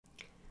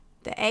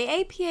The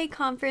AAPA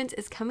conference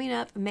is coming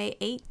up May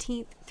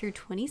 18th through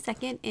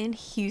 22nd in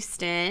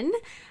Houston.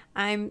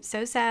 I'm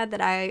so sad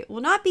that I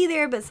will not be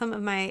there, but some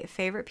of my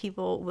favorite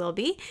people will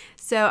be.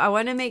 So I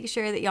want to make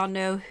sure that y'all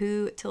know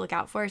who to look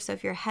out for. So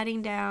if you're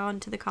heading down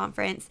to the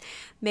conference,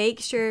 make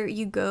sure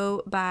you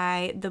go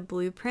by the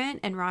Blueprint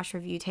and Rosh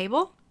Review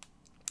table.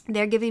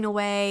 They're giving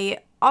away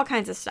all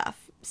kinds of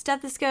stuff.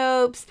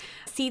 Stethoscopes,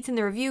 seats in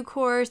the review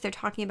course. They're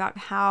talking about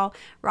how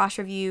Rosh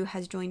Review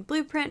has joined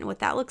Blueprint and what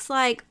that looks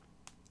like.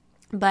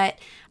 But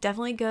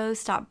definitely go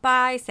stop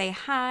by, say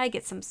hi,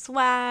 get some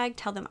swag,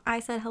 tell them I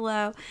said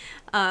hello,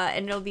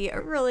 and it'll be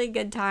a really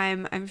good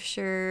time. I'm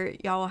sure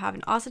y'all will have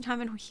an awesome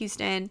time in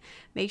Houston.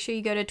 Make sure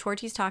you go to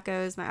Torchy's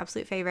Tacos, my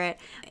absolute favorite,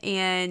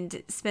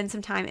 and spend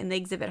some time in the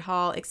exhibit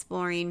hall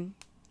exploring.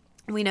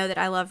 We know that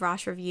I love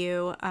Rosh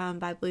Review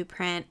by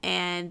Blueprint,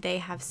 and they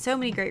have so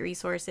many great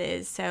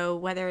resources. So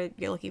whether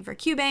you're looking for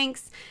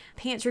Q-Banks,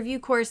 pants review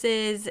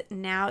courses,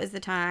 now is the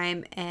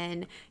time.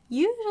 And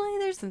usually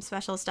there's some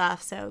special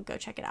stuff, so go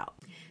check it out.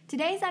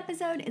 Today's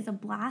episode is a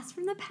blast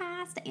from the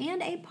past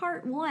and a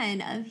part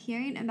one of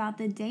hearing about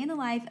the day in the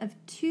life of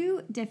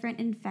two different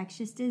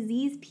infectious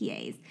disease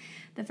PAs.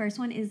 The first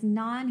one is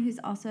Ngan, who's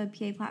also a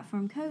PA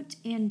platform coach,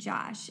 and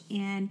Josh.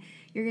 And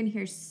you're going to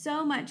hear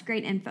so much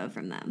great info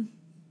from them.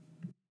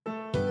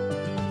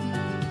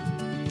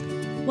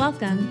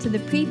 Welcome to the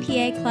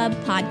Pre-PA Club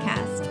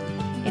podcast.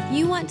 If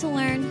you want to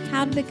learn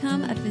how to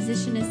become a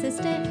physician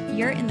assistant,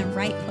 you're in the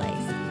right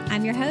place.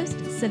 I'm your host,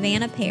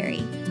 Savannah Perry.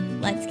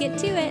 Let's get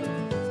to it.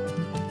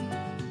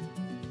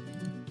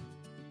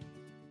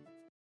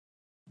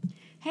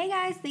 Hey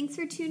guys, thanks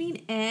for tuning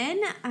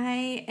in.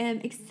 I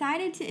am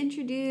excited to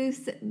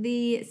introduce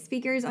the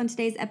speakers on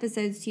today's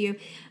episodes to you.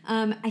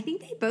 I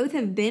think they both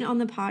have been on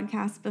the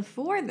podcast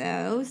before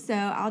though, so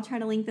I'll try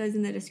to link those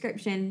in the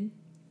description.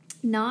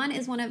 Ngan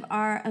is one of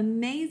our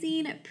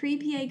amazing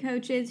pre-PA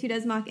coaches who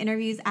does mock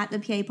interviews at the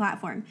PA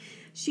platform.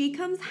 She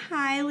comes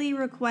highly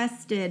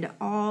requested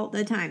all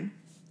the time.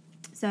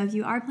 So if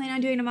you are planning on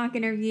doing a mock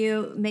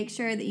interview, make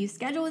sure that you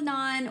schedule with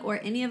Ngan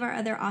or any of our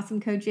other awesome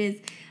coaches,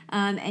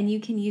 and you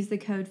can use the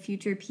code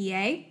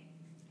FUTUREPA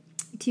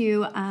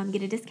to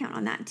get a discount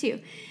on that too.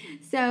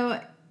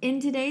 So in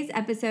today's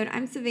episode,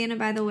 I'm Savannah,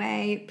 by the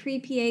way,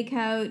 pre-PA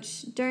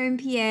coach, Durham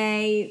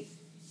PA,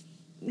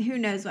 who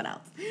knows what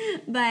else.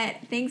 But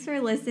thanks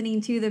for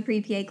listening to the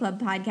Pre-PA Club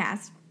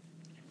podcast.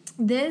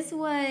 This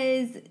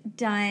was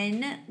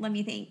done, let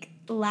me think,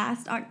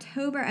 last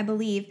October, I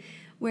believe,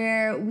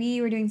 where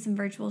we were doing some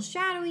virtual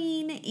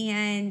shadowing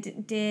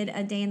and did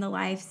a day in the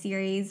life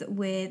series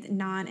with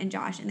Ngan and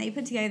Josh. And they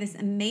put together this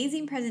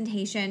amazing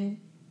presentation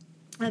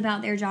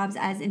about their jobs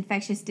as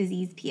infectious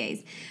disease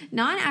PAs.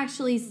 Ngan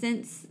actually,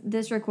 since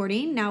this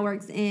recording, now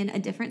works in a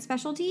different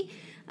specialty.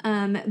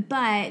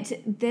 But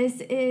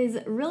this is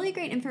really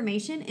great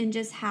information in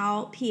just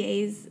how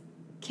PAs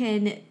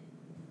can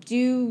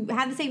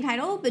have the same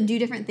title, but do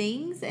different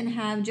things and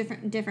have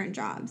different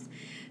jobs.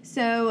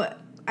 So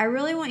I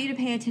really want you to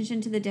pay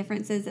attention to the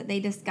differences that they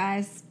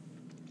discuss.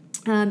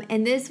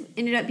 And this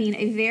ended up being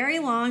a very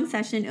long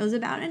session. It was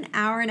about an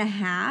hour and a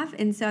half.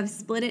 And so I've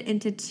split it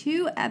into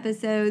two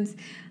episodes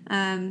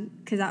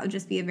because that would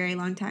just be a very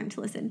long time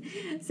to listen.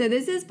 So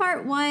this is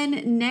part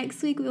one.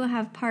 Next week, we will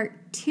have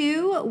part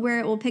two, where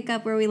it will pick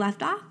up where we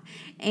left off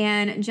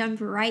and jump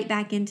right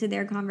back into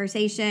their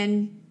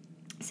conversation.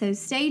 So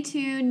stay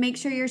tuned. Make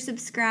sure you're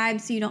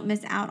subscribed so you don't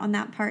miss out on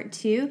that part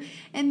two.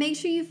 And make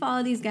sure you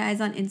follow these guys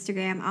on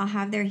Instagram. I'll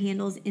have their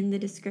handles in the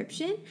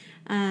description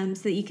so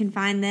that you can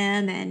find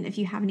them. And if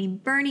you have any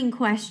burning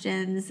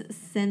questions,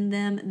 send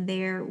them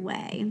their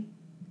way.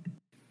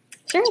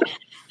 Sure.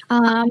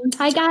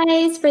 Hi,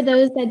 guys. For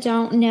those that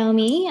don't know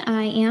me,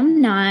 I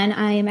am Ngan.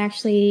 I am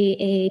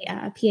actually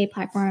a PA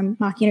platform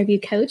mock interview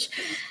coach.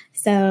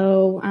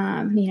 So,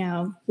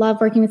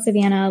 love working with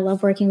Savannah,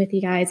 love working with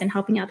you guys and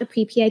helping out the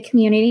pre-PA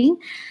community.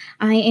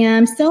 I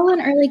am still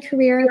an early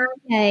career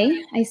PA.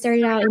 I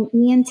started out in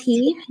ENT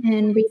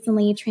and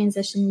recently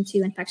transitioned to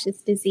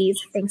infectious disease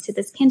thanks to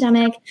this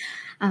pandemic.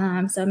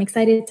 So I'm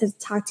excited to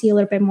talk to you a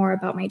little bit more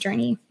about my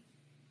journey.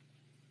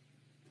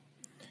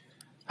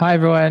 Hi,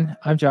 everyone.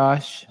 I'm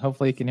Josh.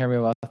 Hopefully you can hear me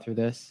well through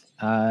this.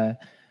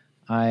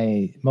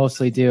 I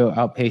mostly do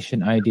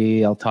outpatient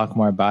ID. I'll talk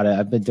more about it.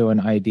 I've been doing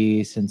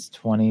ID since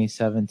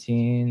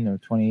 2017 or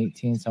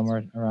 2018,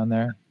 somewhere around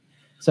there.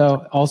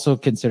 So also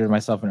consider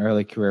myself an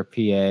early career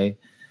PA,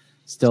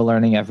 still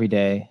learning every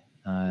day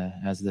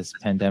as this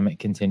pandemic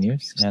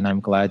continues. And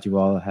I'm glad you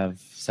all have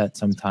set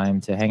some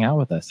time to hang out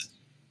with us.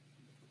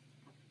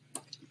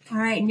 All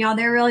right. And y'all,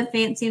 they're really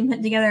fancy and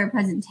put together a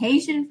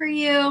presentation for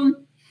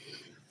you.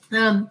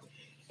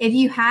 If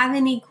you have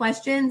any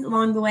questions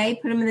along the way,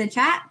 put them in the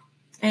chat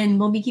and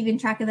we'll be keeping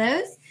track of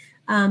those.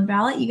 But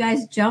I'll let you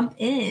guys jump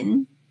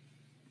in.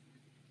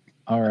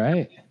 All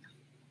right.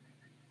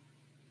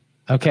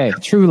 Okay.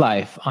 True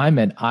life. I'm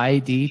an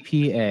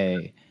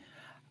IDPA.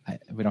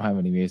 We don't have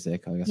any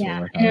music. I guess yeah.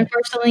 We'll work and on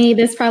unfortunately,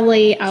 this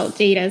probably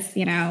outdate us,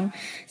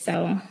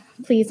 so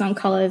please don't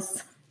call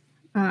us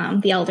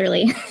the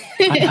elderly.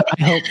 I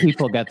hope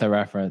people get the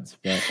reference.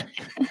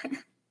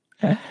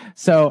 But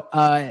so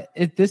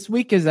this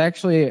week is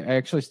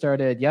actually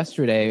started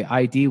yesterday,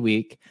 ID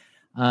week.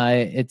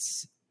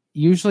 It's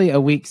usually a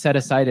week set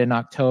aside in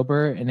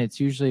October, and it's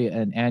usually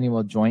an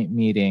annual joint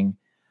meeting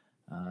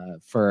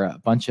for a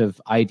bunch of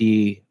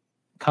ID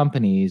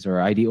companies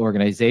or ID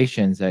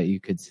organizations that you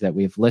could see that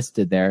we've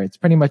listed there. It's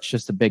pretty much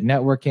just a big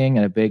networking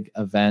and a big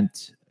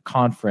event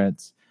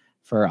conference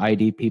for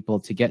ID people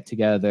to get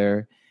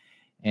together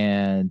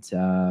and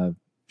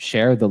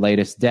share the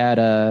latest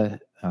data,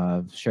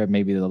 share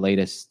maybe the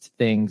latest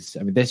things.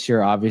 I mean, this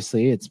year,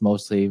 obviously, it's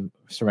mostly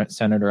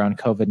centered around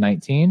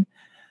COVID-19.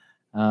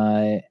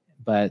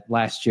 But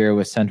last year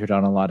was centered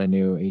on a lot of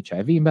new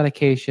HIV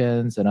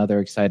medications and other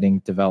exciting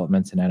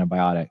developments in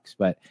antibiotics.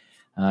 But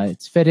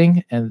it's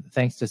fitting, and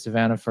thanks to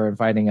Savannah for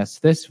inviting us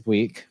this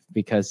week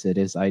because it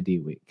is ID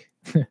week.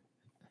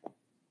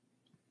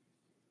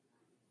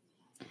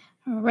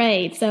 All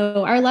right.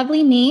 So our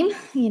lovely meme,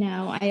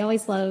 I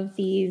always love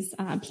these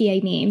PA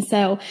memes.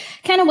 So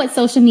kind of what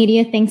social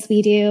media thinks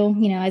we do,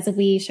 as if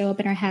we show up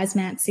in our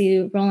hazmat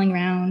suit, rolling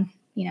around,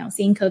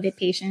 seeing COVID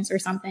patients or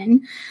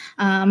something.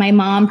 My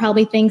mom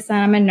probably thinks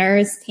that I'm a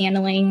nurse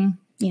handling,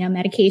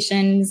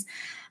 medications.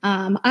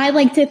 I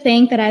like to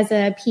think that as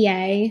a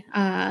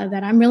PA,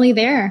 that I'm really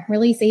there,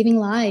 really saving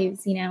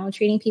lives,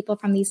 treating people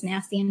from these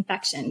nasty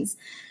infections.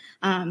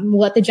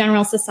 What the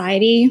general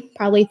society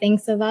probably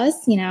thinks of us,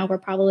 we're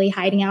probably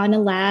hiding out in a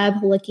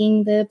lab,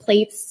 licking the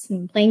plates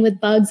and playing with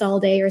bugs all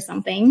day or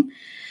something.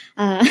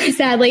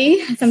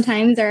 Sadly,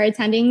 sometimes our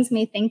attendings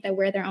may think that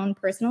we're their own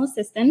personal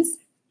assistants.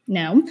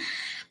 No,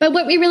 but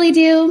what we really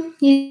do,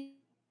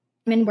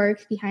 and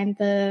work behind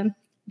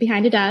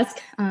a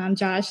desk.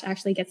 Josh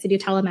actually gets to do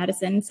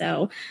telemedicine,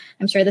 so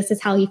I'm sure this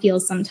is how he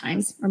feels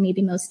sometimes, or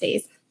maybe most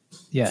days.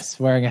 Yes,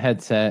 wearing a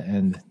headset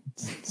and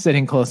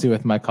sitting closely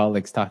with my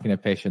colleagues, talking to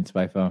patients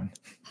by phone.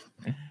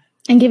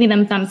 And giving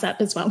them thumbs up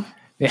as well.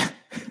 Yeah.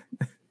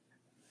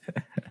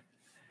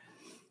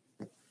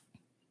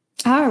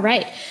 All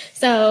right.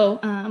 So,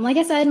 like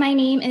I said, my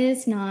name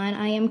is Ngan.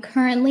 I am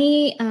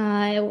currently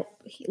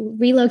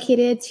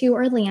relocated to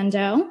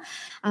Orlando.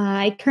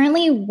 I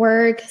currently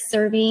work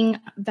serving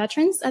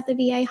veterans at the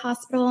VA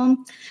hospital.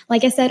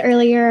 Like I said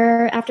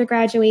earlier, after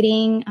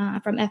graduating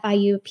from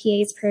FIU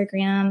PA's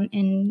program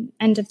in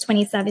end of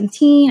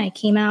 2017, I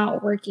came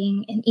out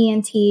working in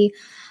ENT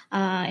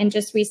and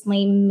just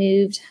recently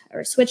moved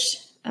or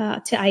switched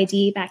to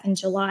ID back in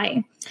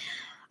July.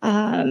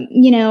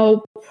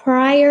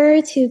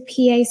 Prior to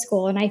PA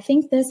school, and I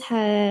think this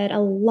had a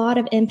lot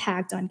of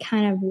impact on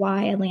kind of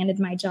why I landed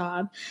my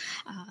job.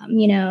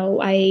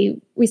 I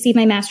received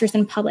my master's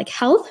in public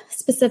health,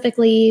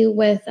 specifically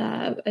with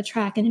a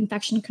track in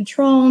infection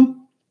control.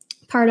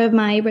 Part of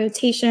my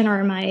rotation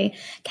or my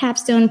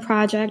capstone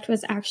project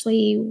was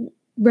actually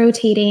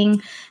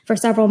rotating for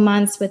several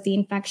months with the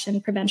infection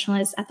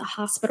preventionalists at the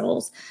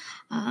hospitals.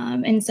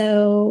 And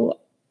so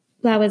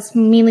that was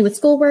mainly with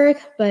schoolwork,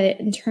 but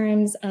in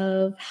terms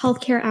of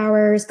healthcare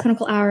hours,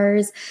 clinical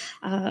hours,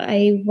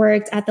 I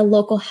worked at the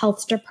local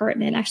health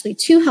department, actually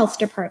 2 health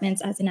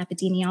departments as an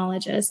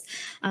epidemiologist.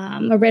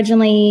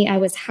 Originally, I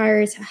was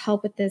hired to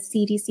help with the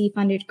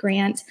CDC-funded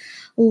grant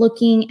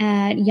looking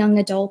at young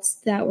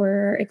adults that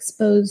were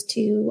exposed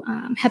to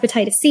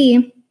hepatitis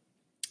C.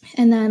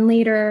 And then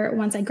later,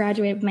 once I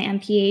graduated with my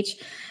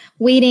MPH,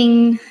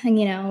 waiting,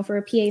 for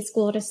a PA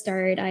school to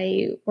start,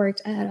 I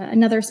worked at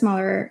another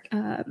smaller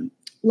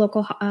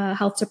local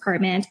health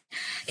department,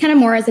 kind of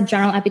more as a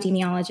general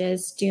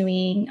epidemiologist,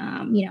 doing,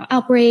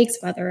 outbreaks,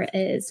 whether it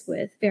is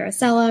with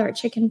varicella or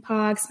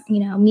chickenpox,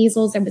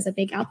 measles. There was a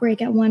big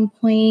outbreak at one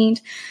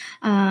point.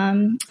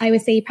 I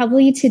would say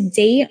probably to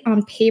date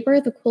on paper,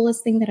 the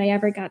coolest thing that I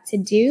ever got to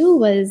do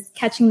was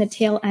catching the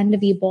tail end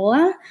of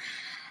Ebola.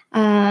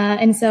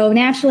 And so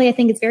naturally, I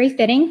think it's very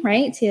fitting,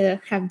 right, to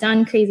have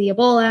done crazy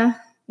Ebola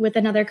with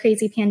another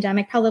crazy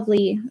pandemic,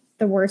 probably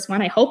the worst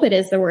one. I hope it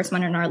is the worst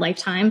one in our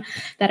lifetime,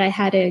 that I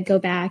had to go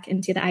back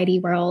into the ID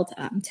world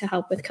to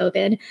help with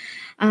COVID.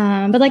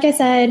 But like I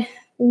said,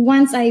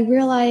 once I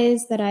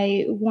realized that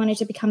I wanted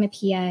to become a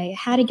PA, I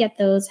had to get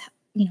those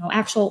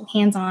actual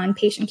hands-on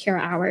patient care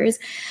hours.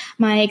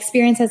 My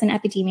experience as an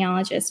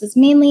epidemiologist was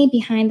mainly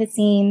behind the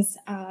scenes,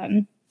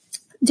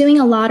 doing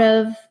a lot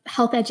of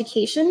health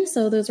education.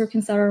 So those were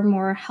considered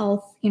more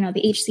health, the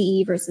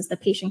HCE versus the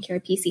patient care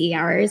PCE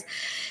hours.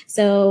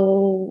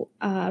 So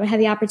I had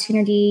the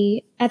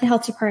opportunity at the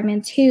health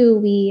department too.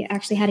 We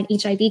actually had an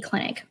HIV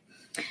clinic.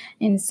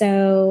 And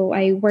so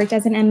I worked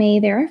as an MA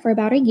there for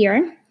about a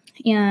year.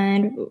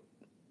 And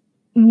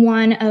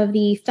one of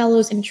the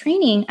fellows in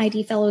training,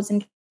 ID fellows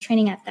in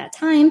training at that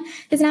time,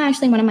 is now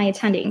actually one of my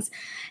attendings.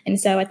 And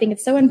so I think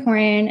it's so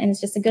important, and it's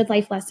just a good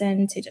life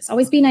lesson to just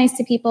always be nice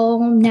to people,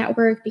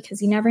 network,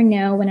 because you never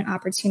know when an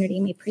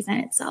opportunity may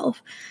present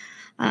itself.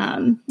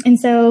 And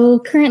so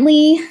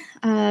currently,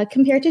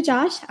 compared to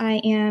Josh,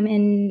 I am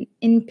an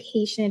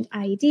inpatient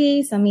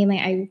ID. So mainly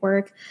I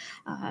work,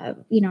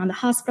 on the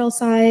hospital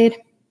side.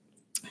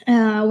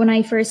 When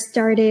I first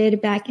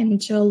started back in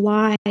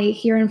July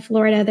here in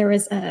Florida, there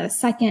was a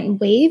second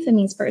wave. I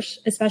mean,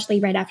 especially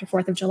right after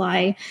 4th of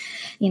July,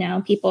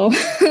 people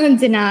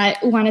did not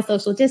want to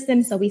social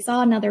distance. So we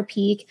saw another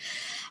peak.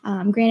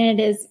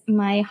 Granted,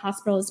 my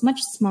hospital is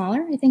much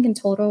smaller. I think in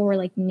total we're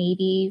like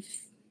maybe,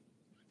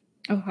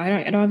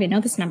 I don't even know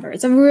this number.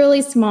 It's a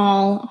really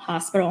small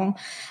hospital.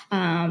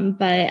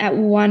 But at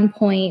one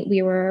point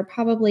we were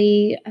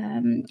probably,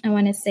 I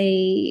want to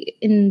say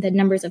in the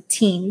numbers of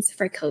teens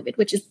for COVID,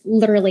 which is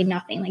literally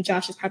nothing. Like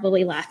Josh is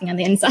probably laughing on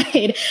the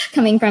inside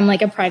coming from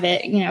like a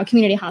private,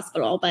 community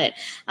hospital. But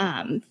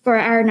for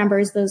our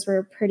numbers, those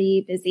were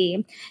pretty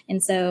busy.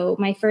 And so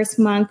my first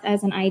month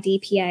as an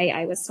IDPA,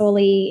 I was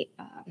solely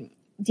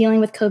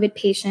dealing with COVID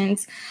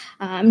patients.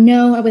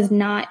 No, I was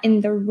not in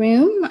the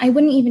room. I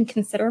wouldn't even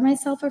consider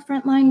myself a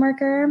frontline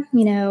worker.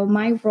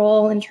 My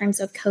role in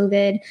terms of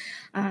COVID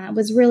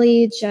was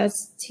really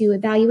just to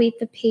evaluate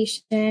the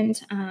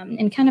patient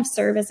and kind of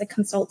serve as a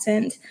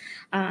consultant,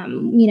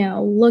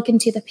 look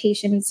into the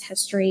patient's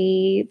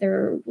history,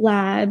 their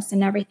labs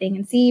and everything,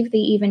 and see if they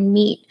even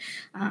meet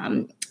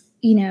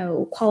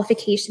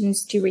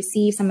qualifications to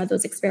receive some of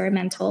those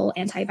experimental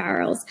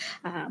antivirals.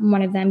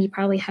 One of them you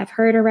probably have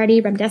heard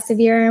already,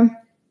 remdesivir,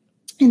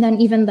 and then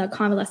even the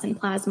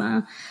convalescent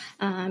plasma.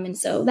 And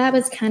so that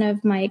was kind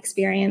of my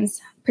experience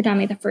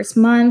predominantly the first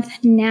month.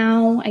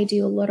 Now I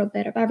do a little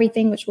bit of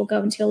everything, which we'll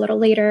go into a little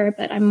later,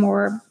 but I'm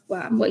more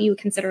what you would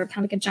consider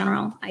kind of like a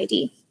general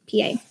ID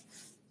PA.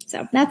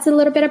 So that's a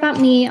little bit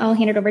about me. I'll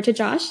hand it over to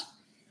Josh.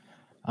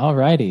 All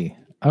righty.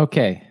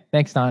 Okay.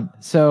 Thanks, Don.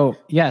 So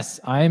yes,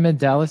 I'm in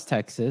Dallas,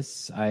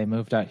 Texas. I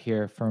moved out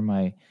here for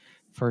my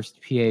first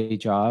PA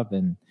job.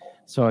 And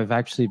so I've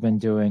actually been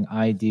doing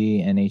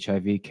ID and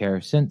HIV care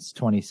since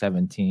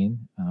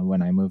 2017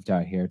 when I moved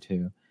out here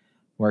to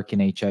work in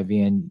HIV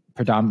and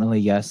predominantly,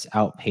 yes,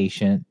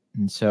 outpatient.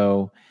 And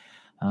so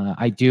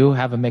I do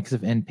have a mix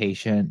of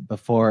inpatient.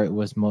 Before it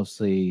was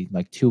mostly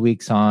like 2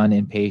 weeks on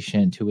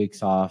inpatient, 2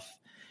 weeks off,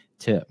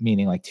 to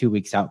meaning like 2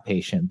 weeks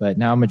outpatient. But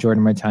now majority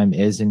of my time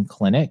is in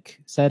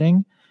clinic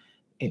setting,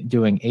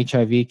 doing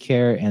HIV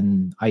care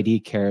and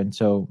ID care. And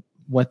so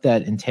what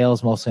that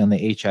entails mostly on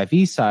the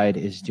HIV side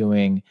is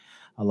doing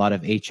a lot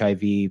of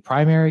HIV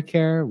primary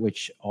care,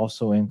 which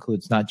also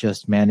includes not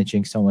just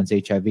managing someone's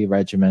HIV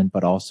regimen,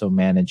 but also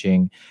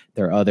managing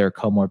their other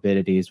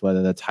comorbidities,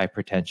 whether that's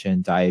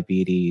hypertension,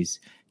 diabetes,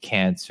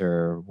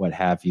 cancer, what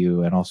have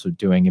you, and also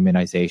doing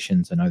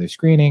immunizations and other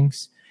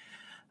screenings.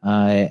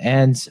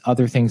 And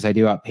other things I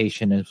do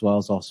outpatient, as well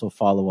as also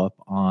follow up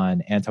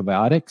on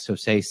antibiotics. So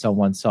say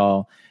someone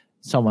saw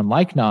someone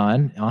like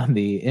Ngan on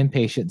the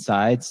inpatient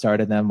side,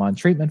 started them on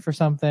treatment for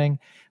something,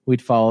 we'd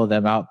follow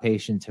them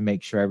outpatient to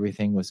make sure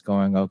everything was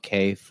going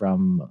okay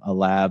from a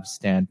lab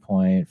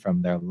standpoint,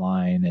 from their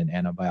line and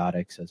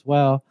antibiotics as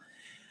well.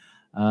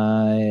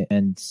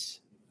 And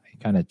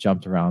I kind of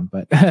jumped around,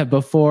 but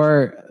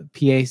before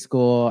PA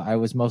school, I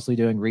was mostly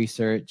doing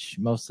research,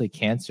 mostly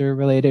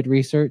cancer-related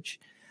research.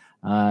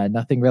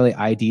 Nothing really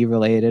ID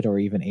related or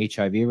even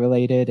HIV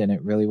related. And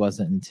it really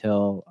wasn't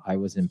until I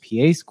was in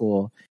PA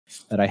school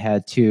that I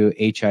had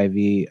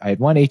I had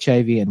one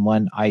HIV and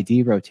one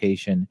ID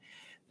rotation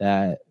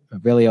that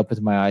really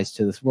opened my eyes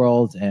to this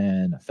world,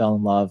 and I fell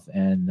in love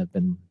and have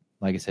been,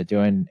 like I said,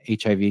 doing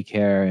HIV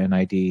care and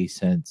ID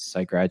since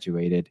I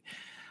graduated.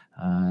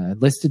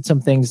 Listed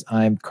some things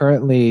I'm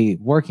currently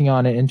working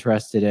on and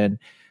interested in.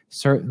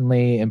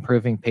 Certainly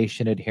improving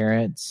patient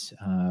adherence.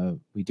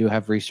 We do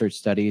have research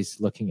studies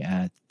looking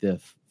at the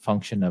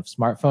function of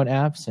smartphone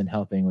apps and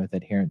helping with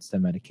adherence to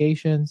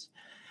medications,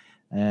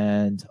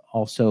 and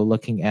also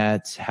looking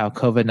at how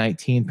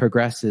COVID-19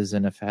 progresses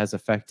and has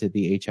affected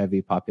the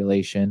HIV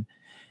population.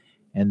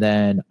 And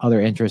then other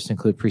interests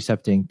include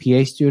precepting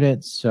PA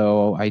students.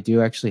 So I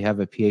do actually have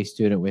a PA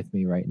student with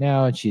me right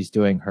now, and she's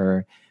doing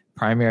her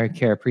primary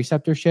care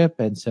preceptorship.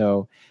 And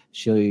so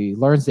she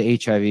learns the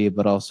HIV,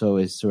 but also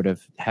is sort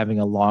of having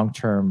a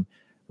long-term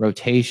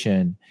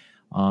rotation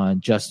on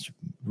just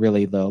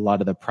really a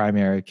lot of the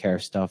primary care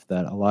stuff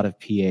that a lot of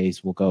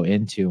PAs will go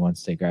into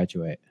once they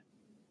graduate.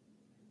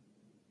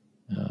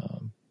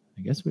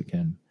 I guess we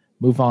can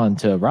move on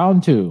to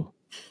round 2.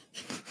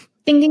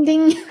 Ding, ding,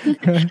 ding.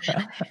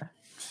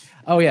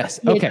 Oh, yes.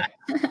 Okay.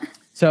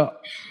 So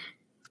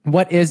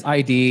what is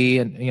ID?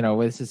 And,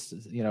 this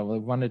is, we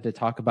wanted to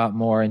talk about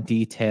more in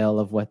detail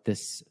of what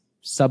this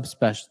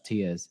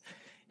subspecialty is.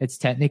 It's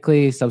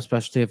technically a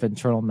subspecialty of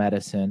internal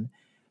medicine.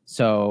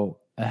 So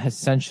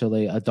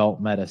essentially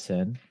adult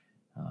medicine.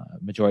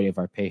 Majority of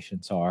our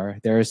patients are.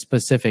 There is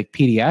specific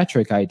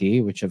pediatric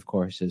ID, which of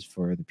course is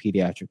for the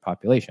pediatric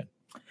population.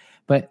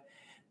 But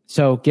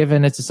so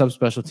given it's a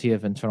subspecialty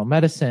of internal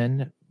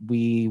medicine,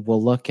 we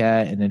will look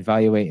at and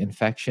evaluate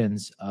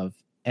infections of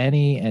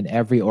any and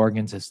every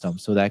organ system.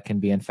 So that can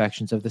be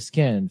infections of the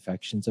skin,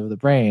 infections of the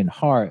brain,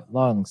 heart,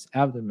 lungs,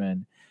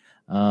 abdomen,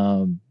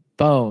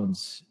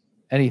 bones,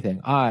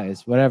 anything,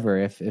 eyes, whatever.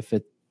 If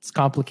it's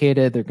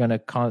complicated, they're going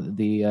to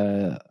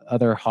the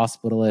other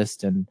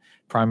hospitalist and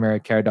primary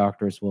care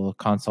doctors will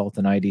consult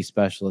an ID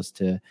specialist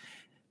to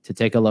to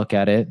take a look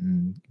at it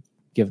and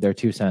give their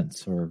 2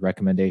 cents or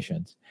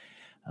recommendations.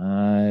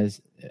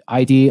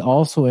 ID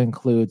also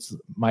includes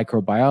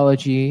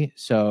microbiology.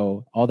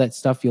 So all that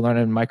stuff you learn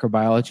in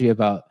microbiology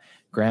about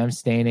gram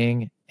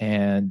staining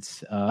and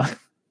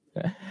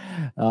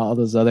all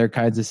those other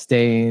kinds of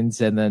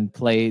stains, and then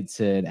plates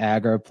and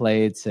agar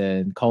plates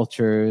and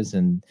cultures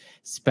and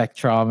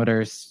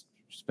spectrometers,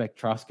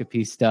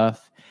 spectroscopy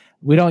stuff.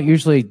 We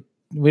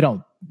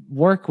don't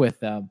work with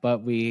them,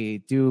 but we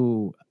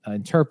do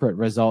interpret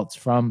results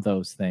from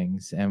those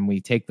things, and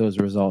we take those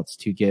results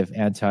to give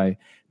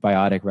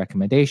antibiotic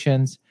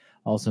recommendations.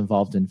 Also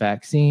involved in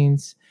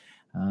vaccines,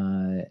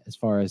 as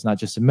far as not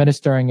just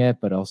administering it,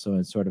 but also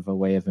in sort of a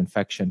way of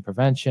infection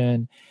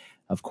prevention.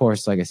 Of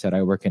course, like I said,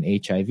 I work in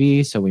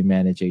HIV, so we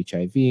manage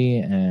HIV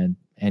and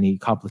any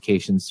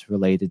complications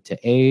related to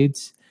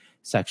AIDS.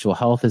 Sexual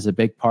health is a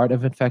big part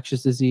of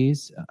infectious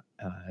disease.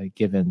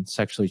 Given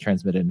sexually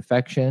transmitted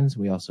infections,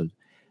 we also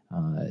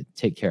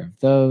take care of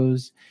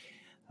those.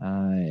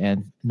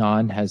 And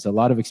Ngan has a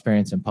lot of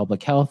experience in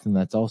public health, and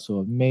that's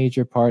also a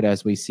major part,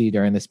 as we see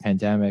during this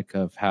pandemic,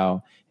 of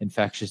how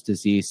infectious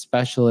disease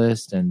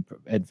specialists and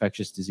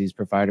infectious disease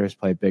providers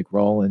play a big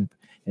role in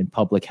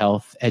public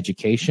health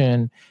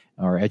education,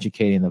 or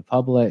educating the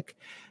public,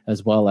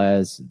 as well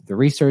as the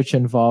research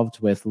involved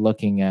with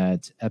looking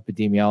at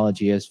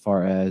epidemiology as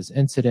far as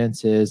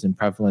incidences and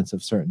prevalence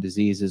of certain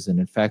diseases and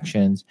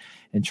infections,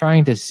 and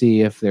trying to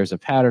see if there's a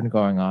pattern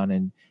going on,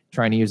 and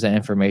trying to use that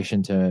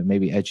information to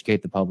maybe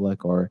educate the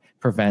public or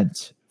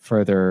prevent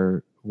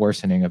further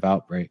worsening of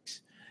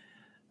outbreaks.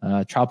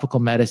 Tropical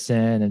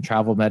medicine and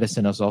travel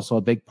medicine is also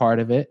a big part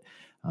of it.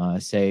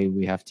 Say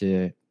we have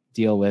to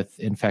deal with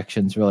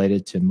infections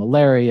related to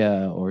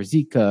malaria or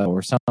Zika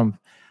or some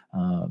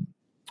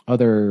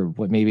other,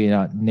 what maybe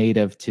not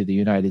native to the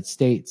United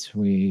States.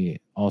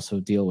 We also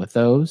deal with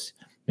those.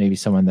 Maybe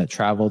someone that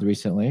traveled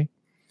recently.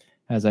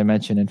 As I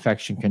mentioned,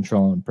 infection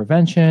control and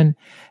prevention.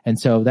 And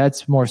so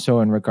that's more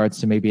so in regards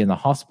to maybe in the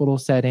hospital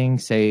setting.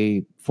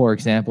 Say, for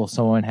example,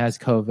 someone has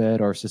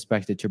COVID or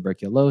suspected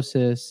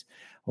tuberculosis,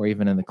 or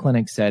even in the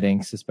clinic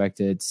setting,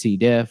 suspected C.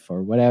 diff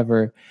or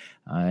whatever.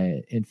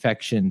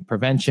 Infection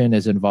prevention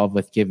is involved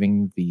with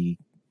giving the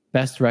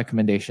best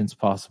recommendations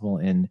possible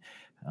in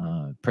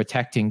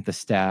protecting the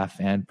staff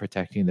and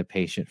protecting the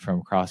patient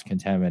from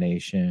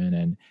cross-contamination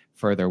and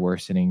further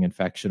worsening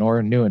infection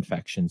or new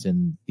infections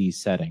in these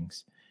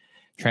settings.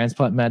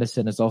 Transplant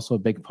medicine is also a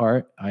big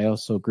part. I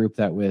also group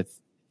that with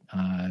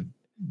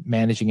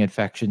managing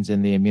infections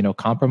in the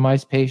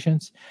immunocompromised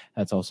patients.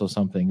 That's also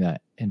something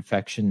that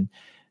infectious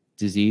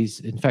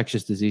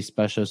disease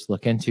specialists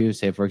look into.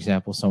 Say, for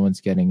example, someone's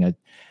getting a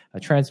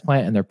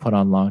transplant and they're put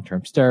on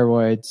long-term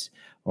steroids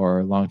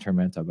or long-term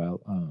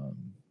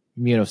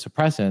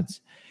immunosuppressants,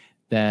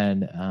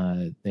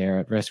 then they're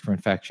at risk for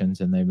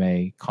infections, and they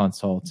may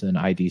consult an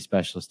ID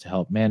specialist to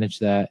help manage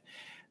that.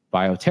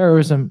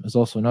 Bioterrorism is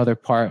also another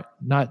part,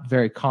 not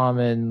very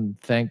common,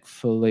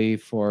 thankfully,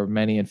 for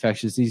many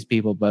infectious disease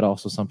people, but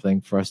also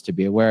something for us to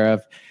be aware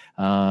of,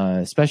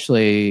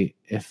 especially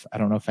if, I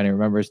don't know if anyone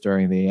remembers,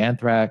 during the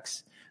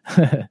anthrax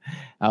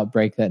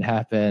outbreak that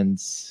happened,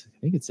 I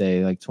think it's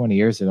like 20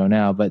 years ago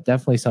now, but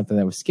definitely something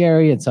that was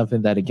scary, and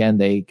something that, again,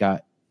 they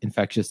got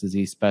infectious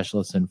disease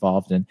specialists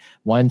involved in.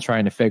 One,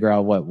 trying to figure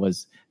out what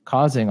was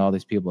causing all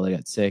these people to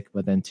get sick,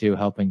 but then two,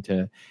 helping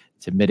to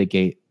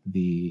mitigate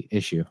the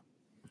issue.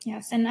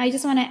 Yes, and I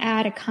just want to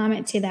add a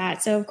comment to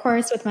that. So, of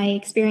course, with my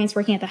experience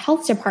working at the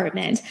health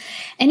department,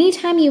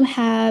 anytime you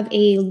have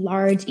a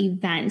large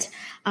event,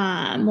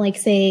 like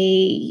say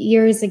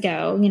years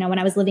ago, when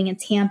I was living in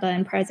Tampa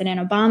and President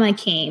Obama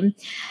came,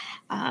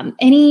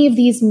 any of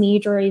these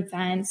major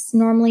events,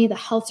 normally the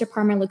health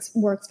department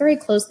works very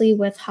closely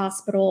with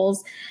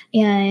hospitals,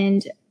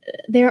 and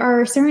there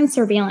are certain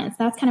surveillance.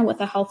 That's kind of what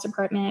the health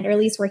department, or at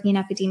least working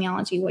in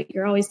epidemiology, what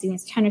you're always doing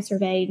is trying to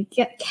survey,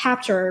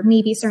 capture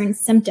maybe certain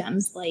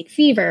symptoms like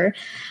fever,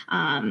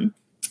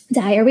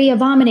 diarrhea,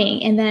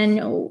 vomiting, and then,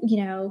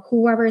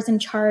 whoever is in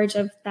charge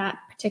of that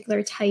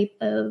particular type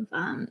of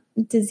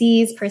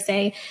disease per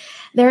se,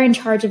 they're in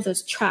charge of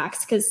those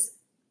tracks. Because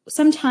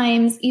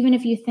sometimes, even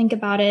if you think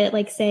about it,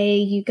 like say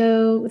you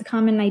go with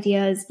common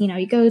ideas,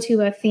 you go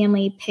to a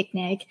family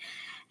picnic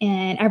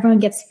and everyone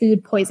gets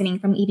food poisoning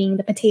from eating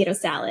the potato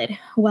salad.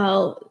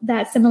 Well,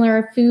 that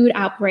similar food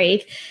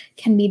outbreak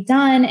can be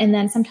done. And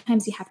then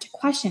sometimes you have to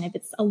question if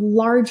it's a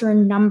larger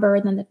number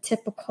than the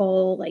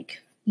typical,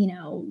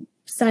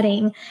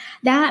 setting,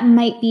 that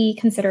might be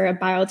considered a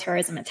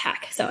bioterrorism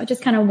attack. So I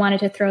just kind of wanted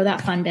to throw that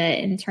fun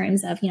bit in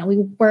terms of, we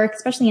work,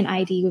 especially in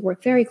ID, we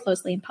work very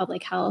closely in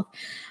public health.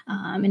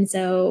 And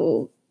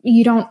so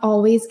you don't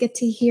always get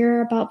to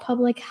hear about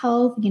public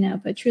health,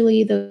 but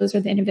truly those are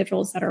the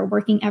individuals that are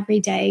working every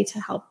day to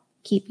help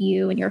keep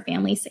you and your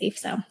family safe.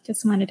 So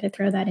just wanted to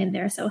throw that in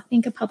there. So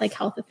think a public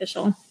health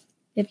official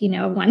if you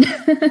know one.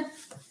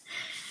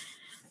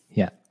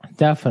 Yeah,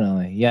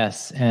 definitely.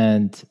 Yes.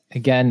 And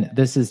again,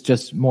 this is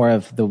just more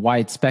of the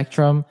wide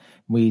spectrum.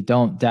 We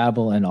don't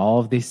dabble in all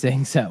of these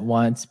things at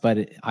once,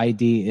 but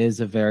ID is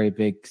a very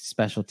big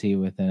specialty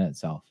within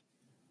itself.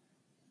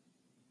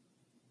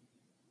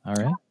 All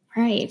right.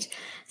 Right.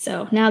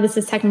 So now this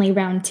is technically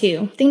round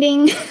 2. Ding,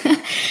 ding.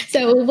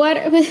 So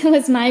what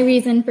was my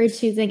reason for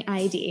choosing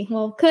ID?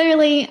 Well,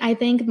 clearly, I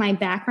think my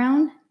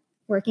background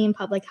working in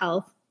public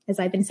health, as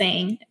I've been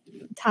saying,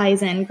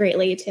 ties in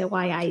greatly to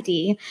why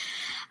ID.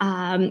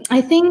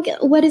 I think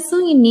what is so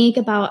unique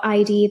about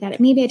ID that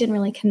maybe I didn't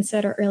really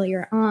consider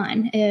earlier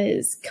on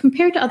is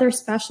compared to other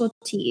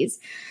specialties,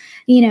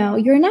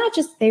 you're not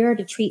just there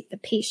to treat the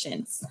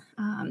patients.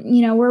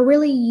 We're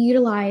really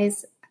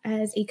utilized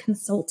as a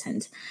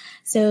consultant.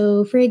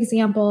 So, for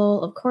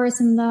example, of course,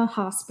 in the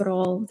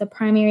hospital, the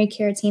primary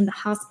care team, the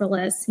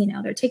hospitalists,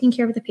 they're taking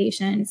care of the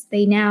patients.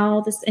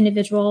 This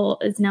individual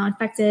is now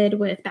infected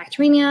with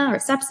bacteremia or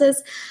sepsis,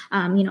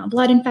 a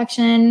blood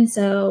infection.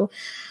 So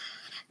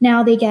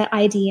now they get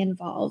ID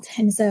involved.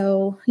 And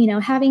so,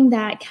 having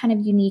that kind of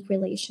unique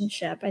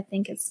relationship, I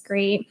think is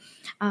great.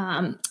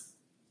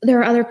 There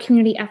are other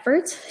community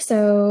efforts.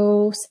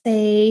 So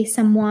say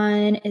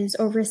someone is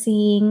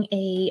overseeing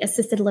a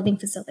assisted living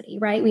facility,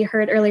 right? We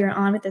heard earlier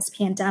on with this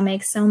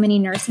pandemic, so many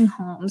nursing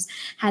homes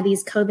had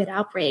these COVID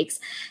outbreaks.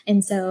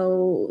 And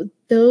so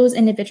those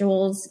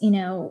individuals,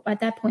 at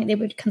that point, they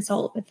would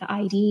consult with the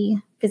ID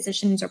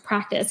physicians or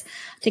practice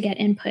to get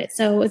input.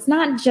 So it's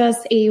not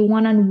just a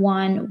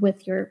one-on-one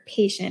with your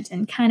patient.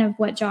 And kind of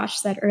what Josh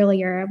said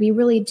earlier, we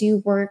really do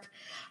work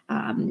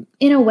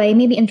in a way,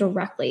 maybe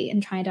indirectly, in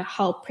trying to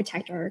help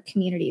protect our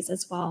communities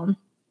as well.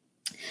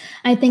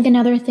 I think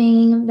another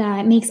thing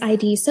that makes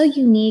ID so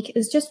unique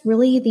is just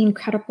really the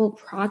incredible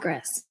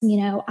progress.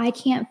 I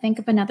can't think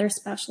of another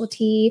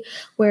specialty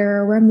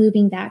where we're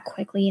moving that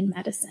quickly in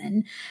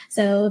medicine.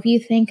 So if you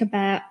think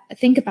about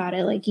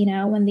it, like,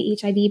 when the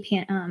HIV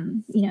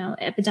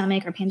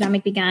epidemic or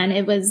pandemic began,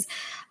 it was,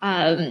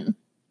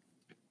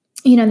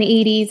 in the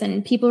 80s,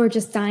 and people were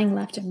just dying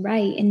left and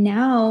right. And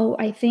now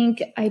I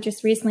think I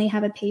just recently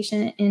have a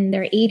patient in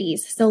their 80s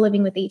still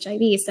living with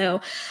HIV.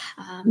 So,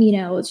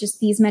 it's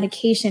just these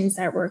medications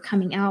that we're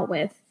coming out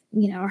with,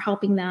 are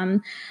helping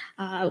them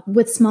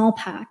with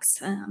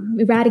smallpox,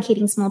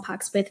 eradicating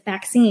smallpox with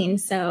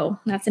vaccines. So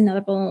that's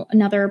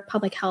another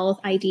public health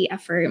ID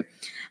effort.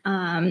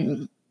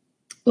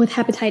 With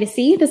hepatitis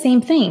C, the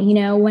same thing.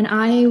 When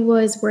I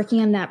was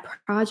working on that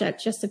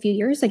project just a few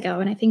years ago,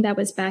 and I think that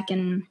was back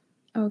in,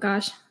 oh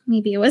gosh,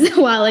 maybe it was a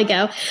while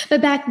ago.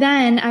 But back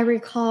then I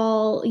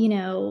recall,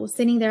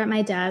 sitting there at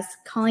my desk,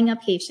 calling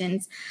up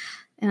patients,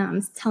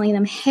 telling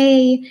them,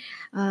 hey,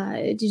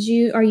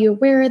 are you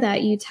aware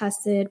that you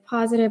tested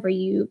positive or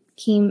you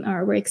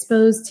were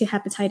exposed to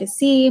hepatitis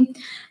C?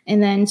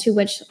 And then to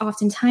which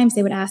oftentimes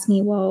they would ask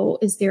me, well,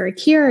 is there a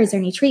cure? Is there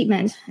any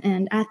treatment?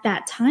 And at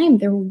that time,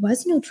 there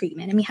was no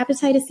treatment. I mean,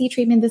 hepatitis C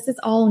treatment, this is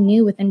all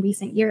new within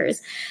recent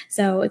years.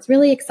 So it's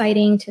really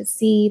exciting to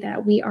see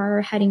that we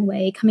are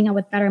coming out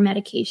with better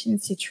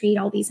medications to treat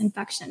all these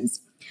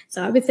infections.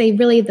 So I would say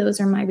really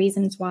those are my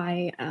reasons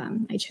why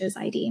I chose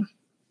ID.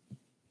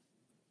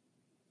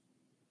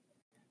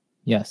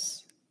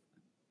 Yes.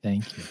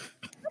 Thank you.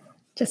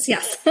 Just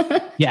yes.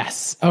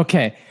 Yes.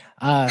 Okay.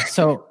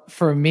 So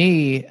for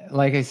me,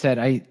 like I said,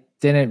 I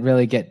didn't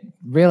really get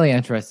really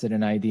interested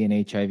in ID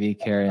and HIV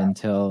care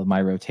until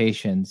my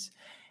rotations.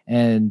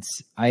 And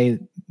I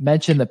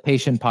mentioned the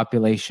patient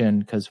population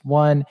because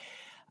one,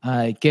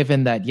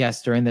 given that,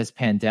 yes, during this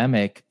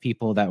pandemic,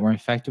 people that were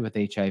infected with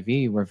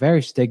HIV were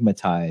very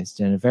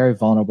stigmatized and a very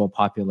vulnerable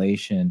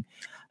population.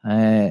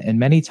 And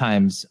many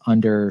times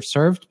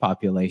underserved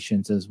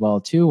populations as well,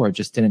 too, or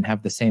just didn't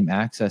have the same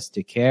access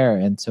to care.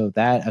 And so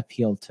that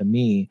appealed to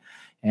me.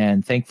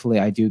 And thankfully,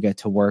 I do get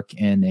to work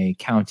in a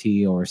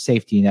county or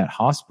safety net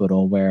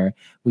hospital where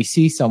we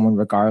see someone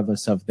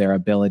regardless of their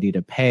ability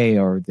to pay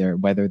or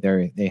whether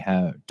they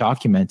have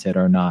documented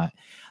or not.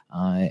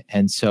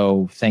 And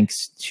so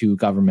thanks to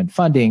government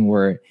funding,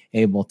 we're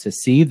able to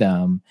see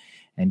them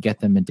and get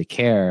them into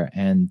care.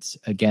 And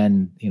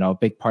again, a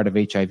big part of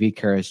HIV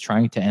care is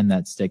trying to end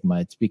that stigma.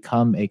 It's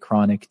become a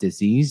chronic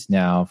disease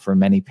now for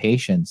many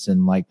patients.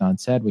 And like Ngan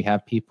said, we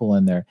have people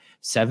in their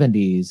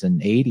 70s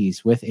and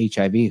 80s with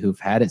HIV who've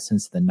had it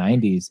since the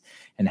 90s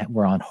and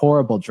were on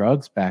horrible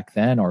drugs back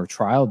then, or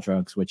trial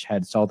drugs, which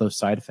had all those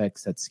side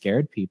effects that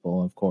scared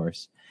people, of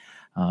course.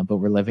 But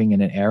we're living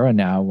in an era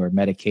now where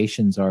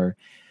medications are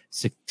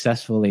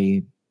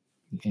successfully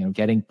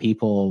getting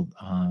people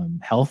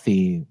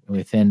healthy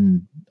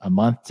within a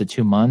month to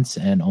 2 months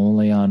and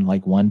only on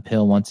like one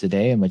pill once a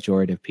day, a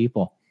majority of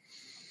people.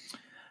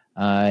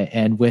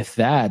 And with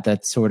that,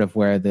 that's sort of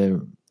where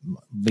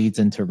leads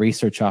into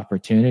research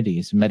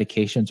opportunities.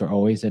 Medications are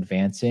always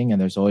advancing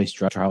and there's always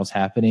drug trials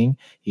happening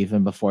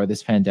even before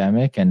this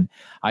pandemic. And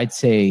I'd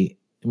say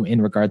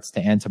in regards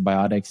to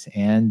antibiotics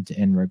and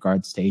in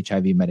regards to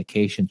HIV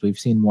medications, we've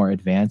seen more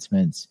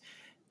advancements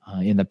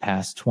in the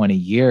past 20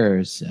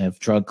 years of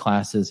drug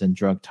classes and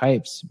drug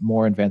types,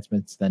 more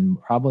advancements than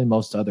probably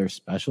most other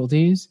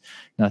specialties,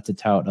 not to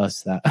tout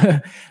us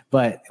that,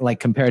 but like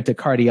compared to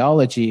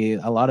cardiology,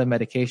 a lot of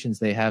medications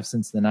they have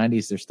since the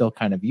 90s, they're still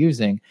kind of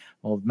using.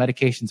 Well,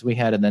 medications we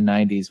had in the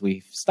 90s,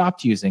 we've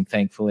stopped using,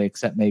 thankfully,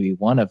 except maybe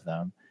one of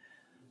them.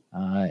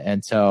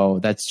 And so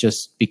that's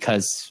just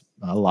because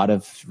a lot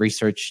of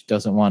research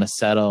doesn't want to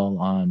settle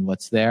on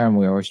what's there, and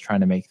we're always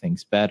trying to make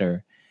things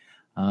better.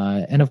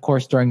 And of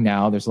course, during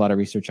now, there's a lot of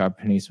research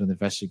opportunities with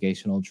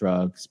investigational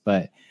drugs,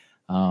 but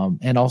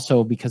and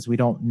also because we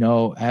don't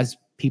know, as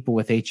people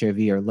with HIV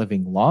are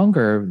living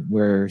longer,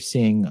 we're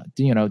seeing,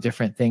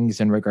 different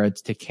things in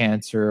regards to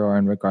cancer or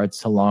in regards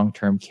to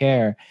long-term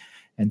care.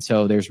 And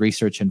so there's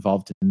research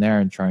involved in there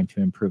and trying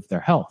to improve their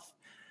health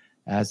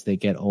as they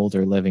get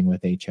older living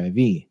with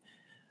HIV.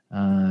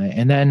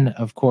 And then,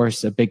 of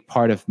course, a big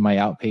part of my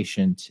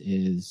outpatient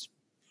is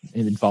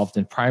involved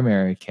in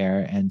primary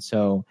care. And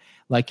so,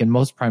 like in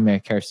most primary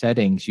care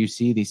settings, you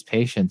see these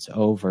patients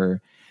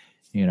over,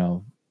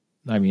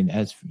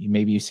 as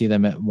maybe you see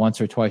them at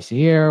once or twice a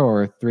year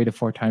or 3 to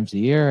 4 times a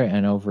year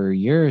and over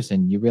years,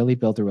 and you really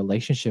build a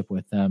relationship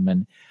with them.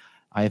 And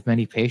I have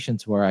many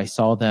patients where I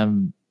saw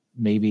them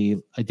maybe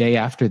a day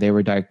after they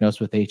were diagnosed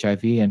with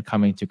HIV and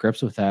coming to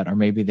grips with that, or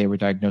maybe they were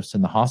diagnosed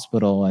in the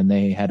hospital and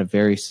they had a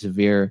very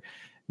severely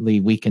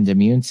weakened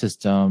immune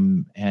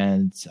system.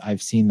 And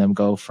I've seen them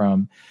go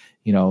from,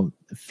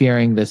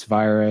 fearing this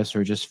virus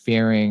or just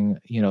fearing,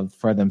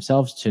 for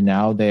themselves, to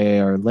now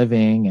they are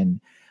living and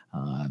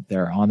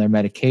they're on their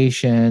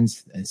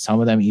medications. And some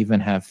of them even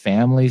have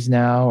families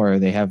now, or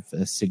they have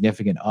a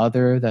significant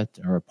other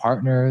or a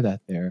partner that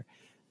they're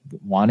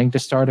wanting to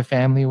start a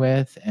family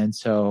with. And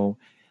so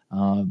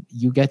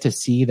you get to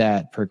see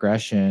that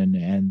progression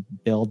and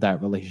build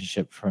that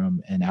relationship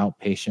from an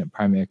outpatient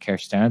primary care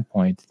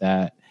standpoint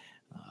that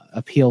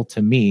appealed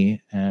to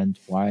me and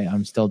why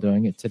I'm still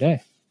doing it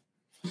today.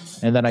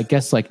 And then I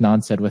guess, like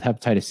Ngan said, with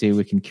hepatitis C,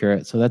 we can cure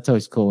it. So that's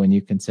always cool when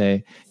you can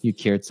say you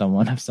cured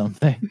someone of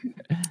something.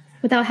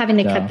 Without having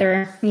to cut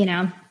their,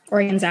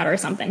 organs out or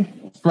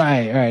something.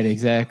 Right,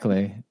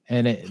 exactly.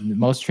 And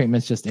most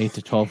treatments just 8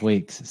 to 12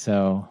 weeks.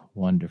 So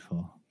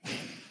wonderful.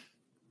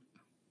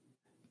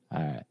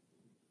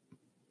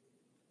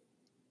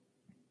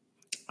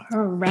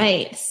 All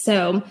right.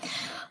 So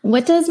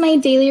what does my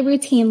daily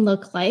routine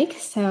look like?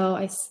 So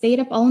I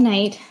stayed up all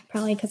night,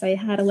 probably because I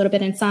had a little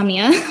bit of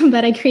insomnia,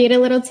 but I created a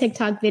little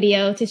TikTok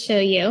video to show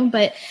you.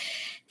 But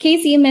in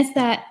case you missed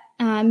that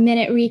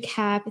minute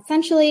recap,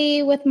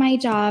 essentially with my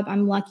job,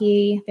 I'm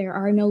lucky. There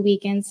are no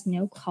weekends,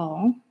 no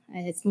call.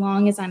 As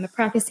long as I'm a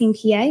practicing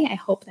PA, I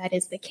hope that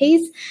is the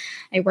case.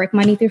 I work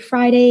Monday through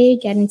Friday,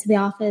 get into the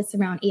office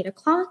around 8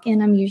 o'clock,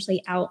 and I'm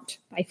usually out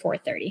by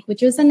 4:30,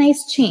 which was a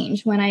nice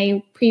change. When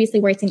I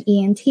previously worked in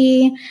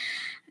ENT,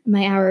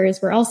 my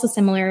hours were also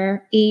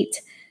similar, 8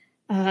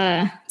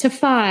 to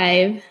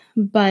 5,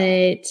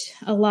 but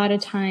a lot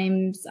of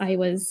times I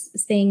was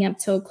staying up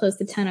till close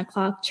to 10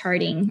 o'clock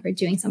charting or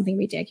doing something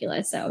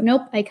ridiculous. So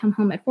nope, I come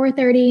home at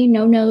 4:30,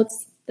 no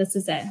notes. This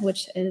is it,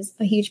 which is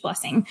a huge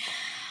blessing.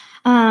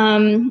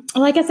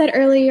 Like I said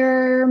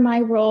earlier, my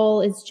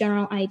role is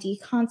general ID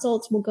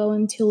consults. We'll go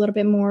into a little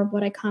bit more of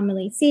what I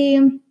commonly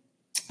see.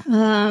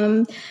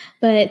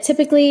 But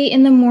typically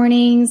in the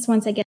mornings,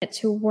 once I get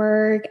to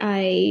work,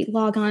 I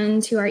log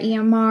on to our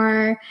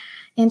EMR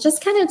and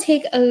just kind of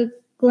take a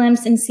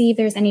glimpse and see if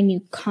there's any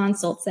new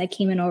consults that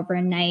came in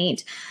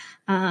overnight.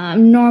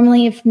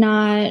 Normally, if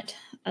not,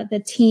 the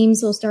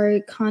teams will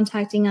start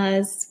contacting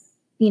us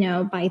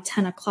by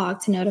 10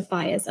 o'clock to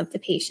notify us of the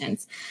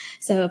patients.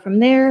 So from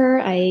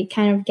there, I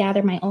kind of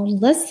gather my own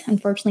list.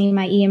 Unfortunately,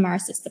 my EMR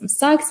system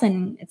sucks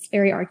and it's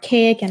very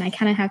archaic and I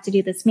kind of have to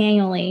do this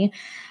manually.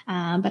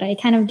 But I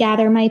kind of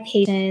gather my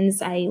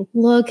patients. I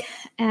look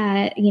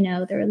at,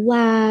 their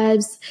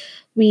labs,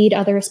 read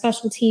other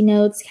specialty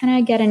notes, kind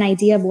of get an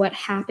idea of what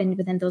happened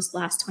within those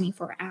last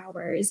 24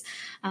 hours.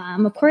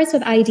 Of course,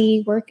 with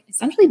ID, work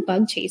essentially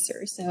bug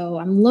chasers. So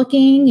I'm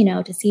looking,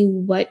 to see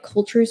what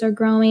cultures are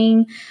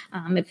growing.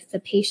 If the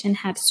patient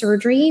had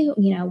surgery,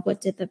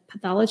 what did the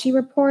pathology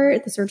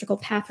report, the surgical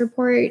path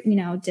report,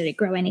 did it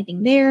grow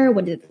anything there?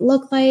 What did it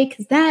look like?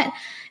 Because that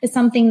is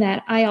something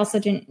that I also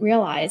didn't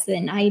realize that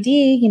in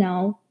ID,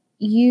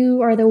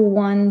 you are the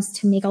ones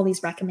to make all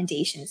these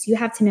recommendations. You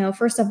have to know,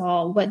 first of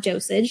all, what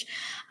dosage,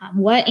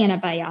 what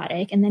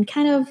antibiotic, and then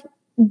kind of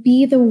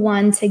be the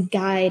one to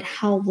guide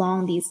how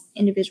long these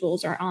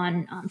individuals are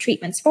on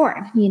treatments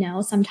for.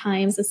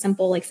 Sometimes a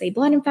simple, like say,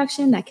 blood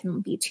infection, that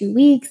can be 2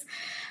 weeks.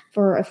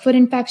 For foot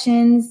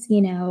infections,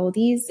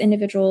 these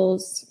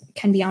individuals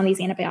can be on these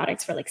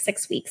antibiotics for like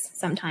 6 weeks,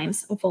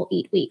 sometimes a full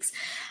 8 weeks,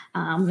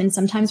 and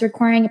sometimes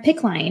requiring a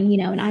PICC line,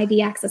 an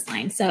IV access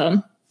line.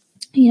 So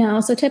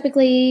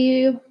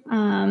typically,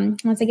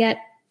 once I get,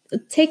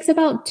 it takes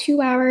about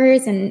 2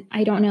 hours, and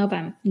I don't know if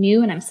I'm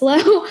new and I'm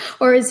slow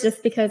or it's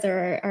just because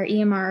our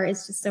EMR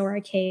is just so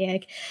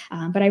archaic,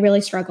 but I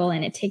really struggle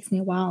and it takes me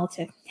a while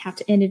to have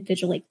to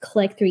individually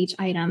click through each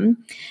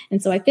item.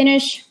 And so I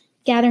finish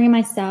gathering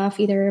my stuff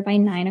either by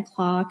 9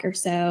 o'clock or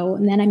so,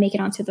 and then I make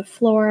it onto the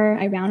floor.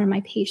 I round on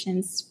my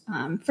patients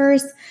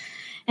first.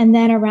 And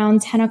then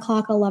around 10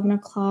 o'clock, 11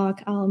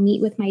 o'clock, I'll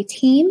meet with my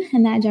team.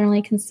 And that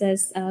generally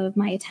consists of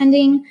my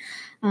attending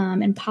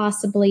and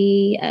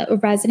possibly a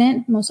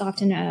resident, most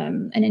often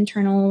an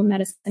internal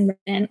medicine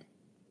resident.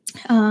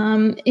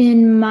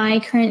 In my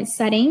current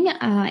setting,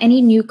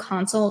 any new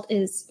consult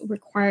is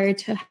required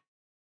to have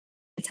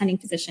the attending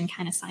physician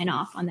kind of sign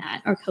off on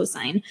that or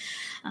co-sign.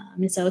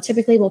 And so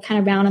typically we'll kind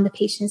of round on the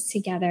patients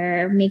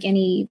together, make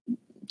any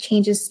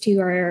changes to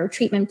our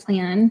treatment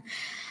plan.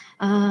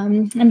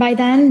 And by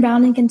then,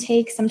 rounding can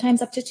take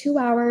sometimes up to 2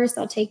 hours.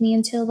 They'll take me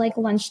until like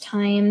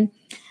lunchtime.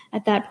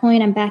 At that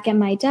point, I'm back at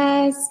my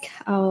desk.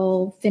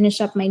 I'll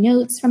finish up my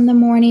notes from the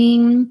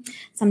morning.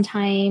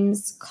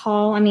 Sometimes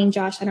call. I mean,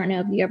 Josh, I don't know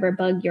if you ever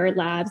bug your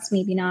labs,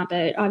 maybe not,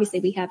 but obviously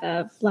we have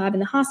a lab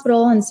in the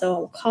hospital. And so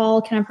I'll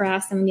call, kind of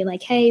harass them and be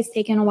like, hey, it's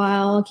taken a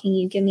while. Can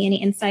you give me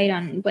any insight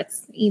on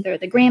what's either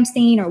the gram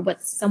stain or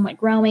what's somewhat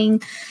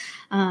growing?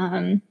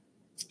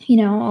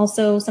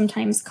 Also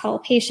sometimes call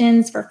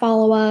patients for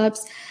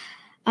follow-ups.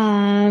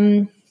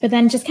 But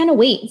then just kind of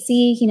wait,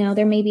 see,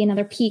 there may be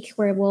another peak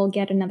where we'll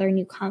get another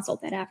new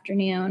consult that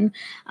afternoon.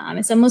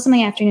 And so most of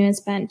my afternoon is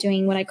spent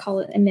doing what I call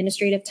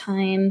administrative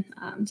time,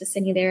 just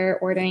sitting there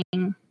ordering,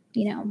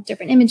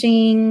 different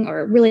imaging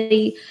or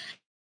really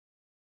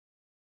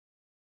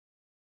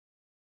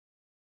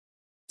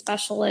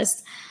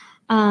specialists.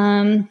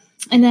 And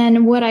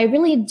then what I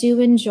really do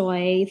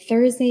enjoy,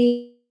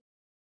 Thursday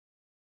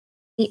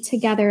meet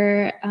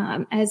together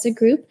as a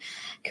group.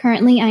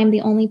 Currently, I'm the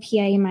only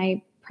PA in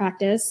my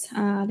practice.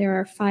 There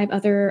are 5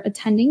 other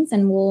attendings,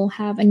 and we'll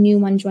have a new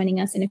one joining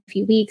us in a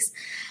few weeks.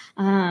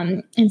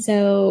 And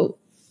so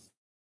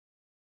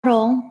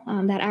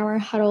that hour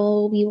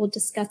huddle, we will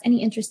discuss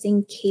any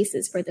interesting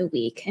cases for the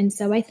week. And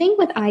so I think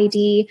with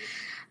ID,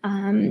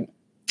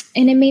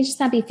 and it may just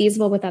not be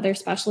feasible with other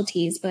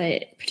specialties,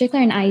 but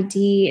particularly in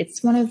ID,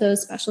 it's one of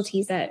those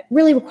specialties that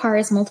really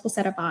requires multiple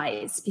set of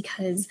eyes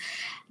because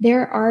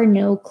there are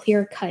no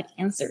clear-cut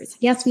answers.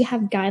 Yes, we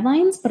have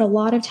guidelines, but a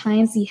lot of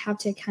times you have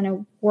to kind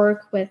of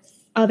work with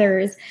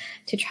others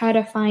to try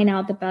to find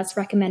out the best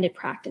recommended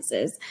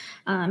practices.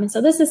 And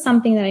so this is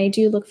something that I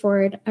do look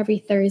forward every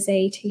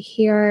Thursday to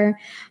hear.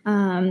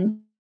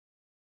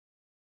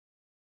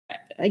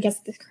 I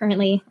guess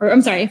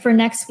for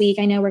next week,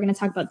 I know we're going to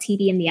talk about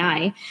TB in the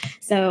eye.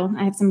 So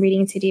I have some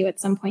reading to do at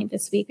some point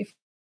this week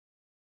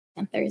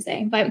on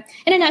Thursday. But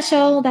in a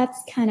nutshell,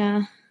 that's kind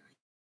of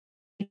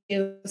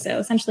so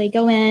essentially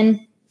go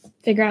in,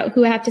 figure out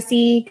who I have to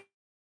see,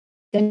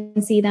 go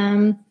and see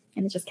them,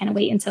 and just kind of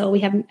wait until we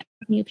have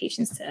new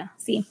patients to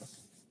see.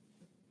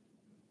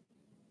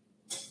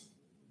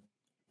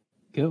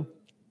 Cool.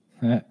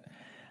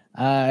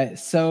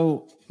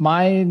 So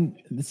mine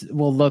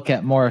will look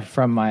at more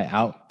from my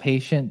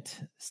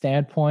outpatient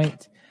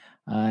standpoint.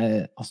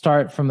 I'll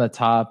start from the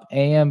top.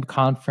 AM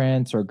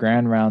conference or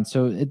grand round.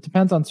 So it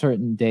depends on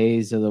certain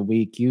days of the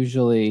week.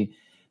 Usually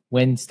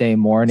Wednesday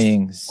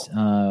mornings,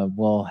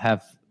 we'll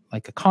have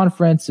like a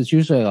conference. It's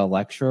usually a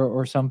lecture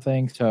or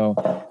something. So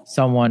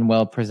someone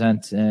will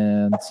present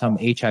in some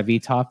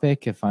HIV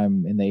topic if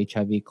I'm in the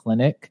HIV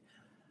clinic.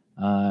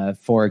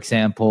 For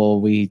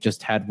example, we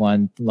just had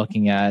one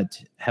looking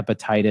at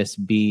hepatitis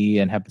B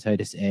and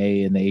hepatitis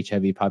A in the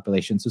HIV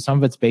population. So some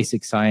of it's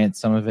basic science,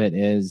 some of it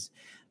is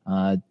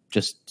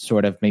just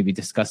sort of maybe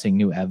discussing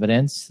new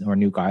evidence or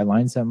new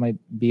guidelines that might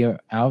be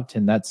out.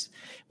 And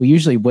we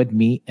usually would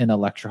meet in a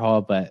lecture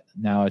hall, but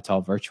now it's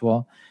all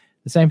virtual.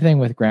 The same thing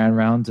with grand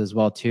rounds as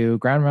well, too.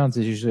 Grand rounds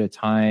is usually a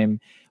time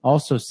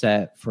also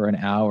set for an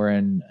hour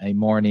in a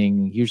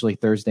morning, usually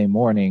Thursday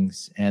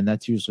mornings, and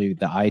that's usually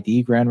the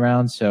ID grand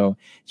round. So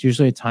it's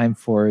usually a time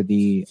for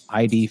the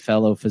ID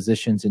fellow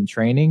physicians in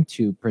training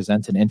to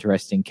present an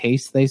interesting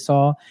case they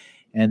saw.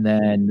 And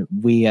then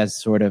we as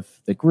sort of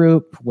the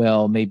group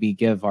will maybe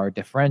give our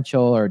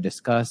differential or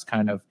discuss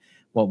kind of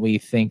what we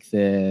think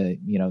the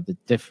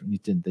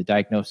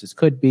diagnosis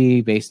could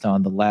be based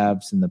on the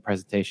labs and the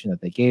presentation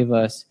that they gave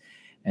us.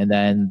 And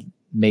then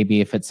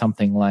maybe if it's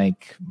something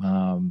like,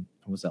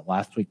 was it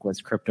last week was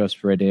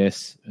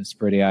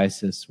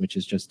cryptosporidiasis, which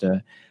is just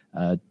a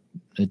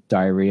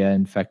diarrhea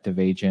infective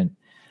agent,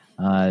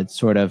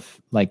 sort of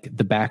like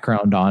the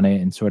background on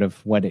it and sort of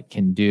what it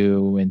can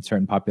do in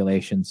certain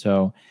populations.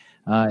 So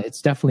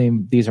it's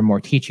definitely, these are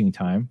more teaching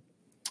time.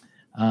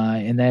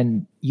 And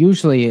then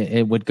usually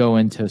it would go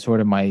into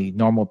sort of my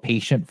normal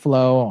patient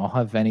flow. I'll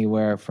have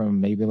anywhere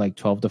from maybe like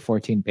 12 to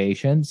 14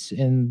 patients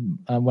in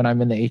when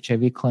I'm in the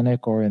HIV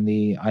clinic or in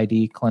the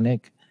ID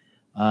clinic.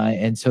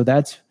 And so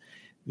that's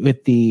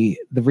with the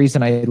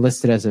reason I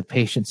listed as a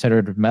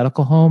patient-centered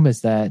medical home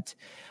is that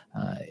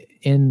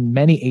in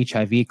many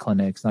HIV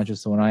clinics, not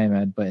just the one I am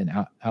at, but in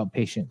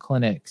outpatient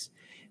clinics,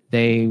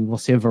 they will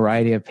see a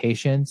variety of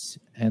patients.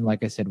 And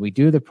like I said, we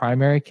do the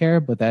primary care,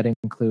 but that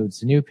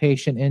includes new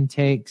patient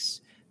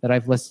intakes that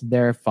I've listed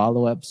there,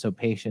 follow-up. So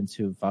patients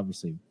who've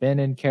obviously been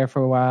in care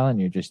for a while and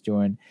you're just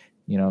doing,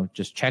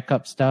 just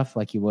checkup stuff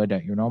like you would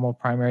at your normal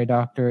primary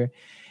doctor.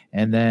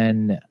 And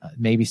then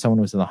maybe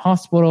someone was in the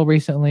hospital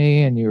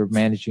recently and you're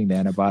managing the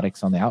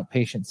antibiotics on the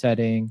outpatient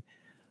setting,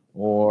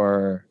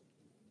 or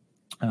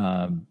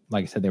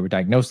like I said, they were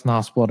diagnosed in the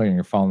hospital and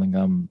you're following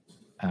them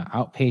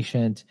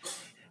outpatient.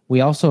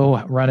 We also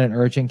run an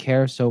urgent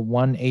care. So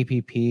one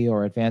APP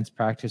or advanced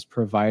practice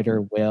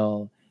provider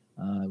will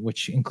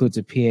which includes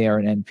a PA or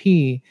an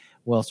NP,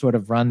 will sort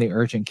of run the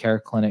urgent care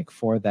clinic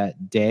for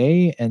that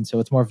day. And so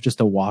it's more of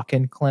just a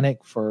walk-in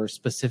clinic for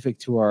specific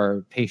to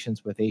our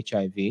patients with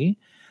HIV.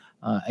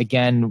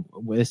 Again,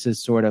 this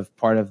is sort of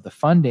part of the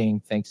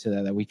funding, thanks to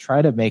that we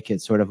try to make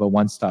it sort of a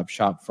one-stop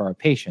shop for our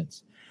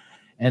patients.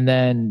 And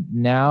then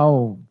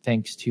now,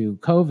 thanks to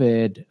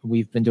COVID,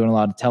 we've been doing a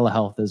lot of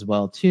telehealth as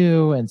well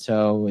too. And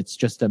so it's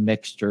just a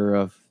mixture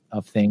of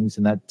things.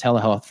 And that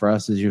telehealth for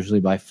us is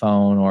usually by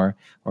phone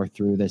or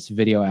through this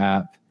video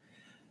app.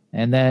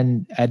 And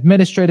then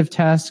administrative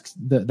tasks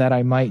that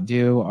I might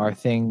do are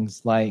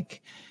things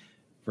like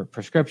for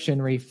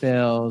prescription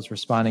refills,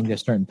 responding to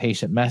certain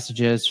patient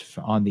messages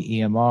on the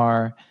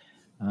EMR,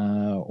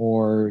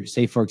 or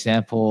say, for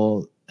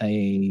example,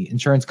 a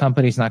insurance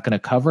company is not going to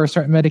cover a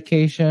certain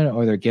medication,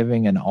 or they're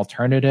giving an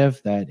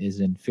alternative that is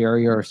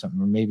inferior or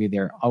something, or maybe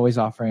they're always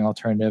offering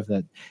alternative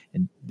that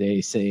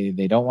they say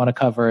they don't want to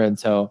cover. And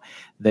so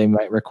they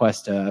might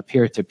request a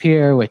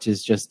peer-to-peer, which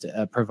is just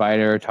a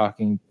provider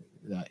talking,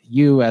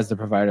 you as the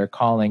provider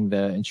calling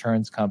the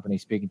insurance company,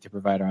 speaking to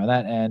provider on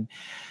that end,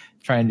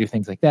 trying to do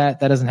things like that.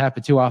 That doesn't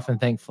happen too often,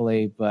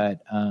 thankfully, but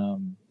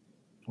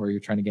where you're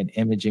trying to get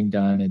imaging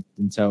done.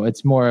 And so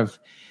it's more of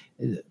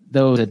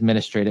those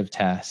administrative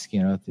tasks,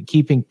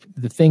 keeping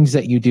the things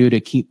that you do to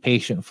keep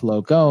patient flow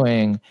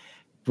going,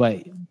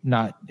 but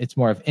it's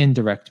more of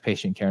indirect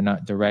patient care,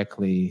 not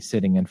directly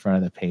sitting in front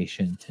of the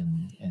patient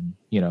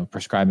and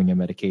prescribing a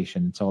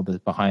medication. It's all the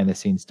behind the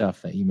scenes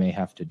stuff that you may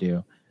have to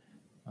do.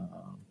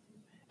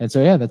 And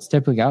so, yeah, that's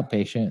typically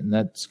outpatient. And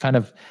that's kind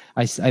of,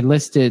 I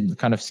listed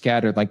kind of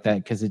scattered like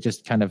that because it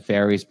just kind of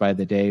varies by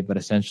the day. But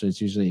essentially,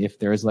 it's usually if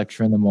there is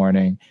lecture in the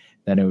morning,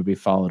 then it would be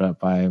followed up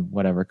by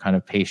whatever kind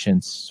of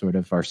patients sort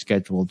of are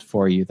scheduled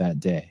for you that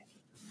day.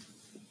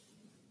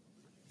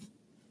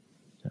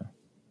 So.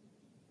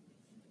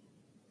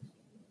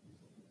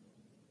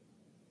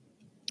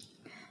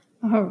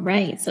 All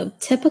right. So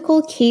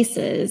typical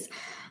cases,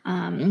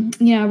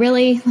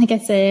 really, like I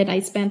said, I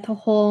spent the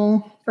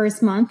whole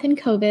first month in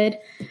COVID.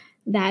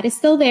 That is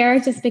still there.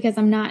 Just because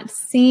I'm not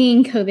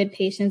seeing COVID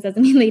patients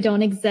doesn't mean they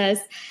don't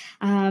exist.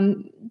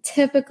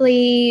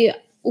 Typically,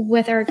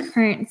 with our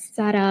current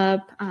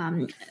setup,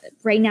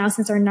 right now,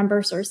 since our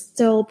numbers are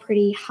still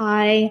pretty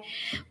high,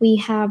 we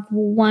have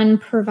one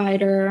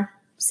provider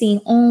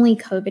seeing only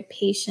COVID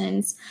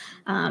patients.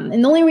 And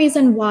the only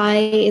reason why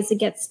is it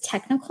gets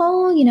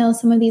technical.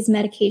 Some of these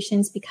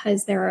medications,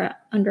 because they're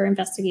under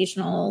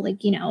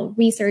investigational,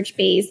 research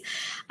based,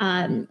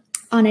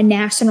 on a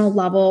national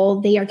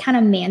level, they are kind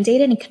of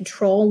mandated and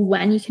control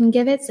when you can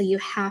give it. So you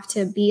have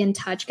to be in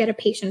touch, get a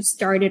patient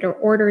started or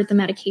order the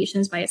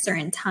medications by a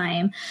certain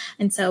time.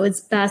 And so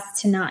it's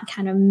best to not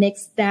kind of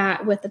mix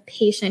that with a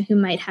patient who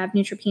might have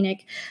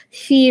neutropenic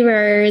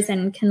fevers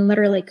and can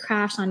literally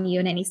crash on you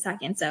in any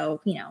second.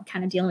 So,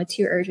 kind of dealing with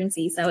two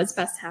urgencies. So it's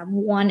best to have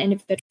one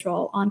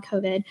individual on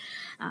COVID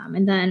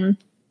and then,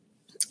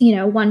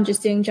 one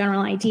just doing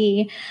general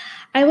ID.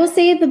 I will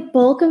say the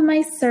bulk of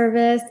my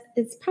service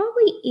is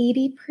probably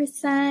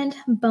 80%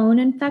 bone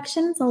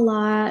infections, a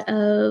lot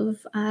of,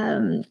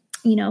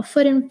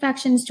 foot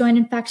infections, joint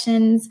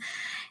infections.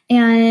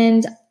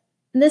 And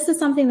this is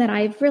something that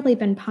I've really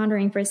been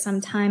pondering for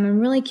some time. I'm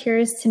really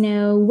curious to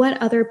know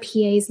what other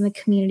PAs in the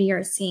community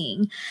are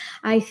seeing.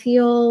 I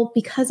feel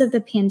because of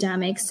the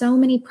pandemic, so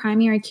many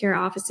primary care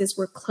offices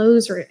were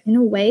closed or in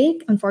a way,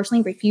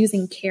 unfortunately,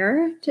 refusing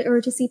care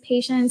to see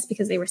patients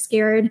because they were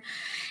scared.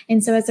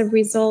 And so as a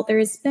result,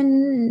 there's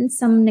been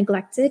some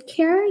neglected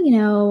care.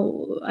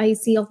 I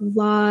see a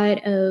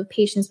lot of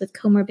patients with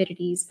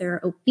comorbidities.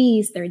 They're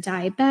obese, they're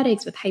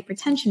diabetics with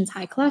hypertension,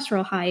 high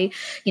cholesterol, high,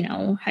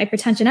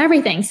 hypertension,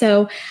 everything.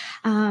 So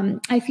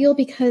I feel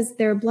because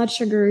their blood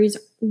sugars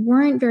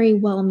weren't very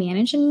well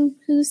managed, and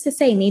who's to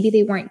say, maybe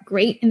they weren't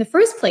great in the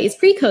first place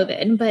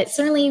pre-COVID, but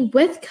certainly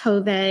with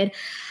COVID,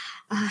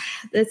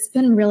 it's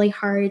been really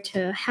hard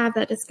to have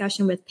that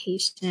discussion with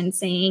patients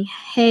saying,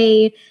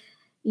 hey,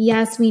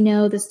 yes, we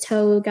know this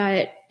toe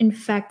got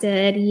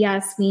infected.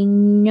 Yes, we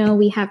know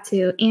we have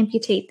to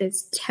amputate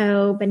this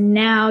toe, but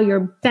now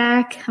you're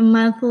back a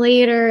month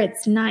later.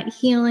 It's not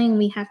healing.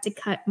 We have to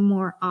cut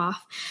more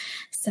off.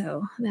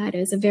 So that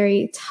is a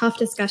very tough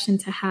discussion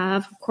to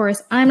have. Of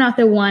course, I'm not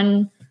the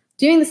one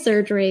doing the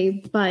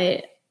surgery,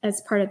 but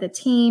as part of the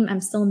team,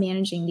 I'm still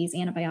managing these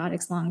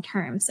antibiotics long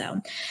term.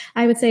 So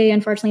I would say,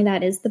 unfortunately,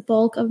 that is the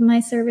bulk of my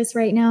service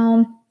right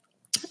now.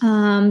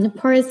 Of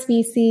course,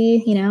 we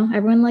see,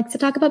 everyone likes to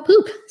talk about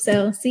poop.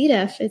 So C.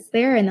 diff, it's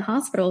there in the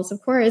hospitals,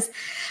 of course.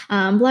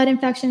 Blood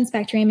infections,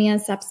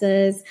 bacteremia,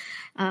 sepsis.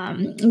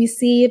 We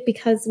see it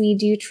because we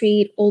do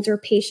treat older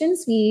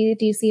patients. We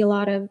do see a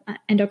lot of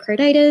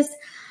endocarditis.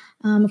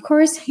 Of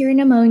course, your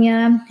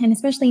pneumonia, and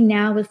especially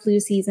now with flu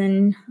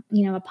season,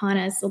 upon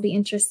us, it'll be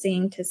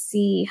interesting to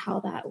see how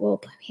that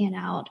will pan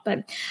out.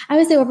 But I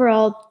would say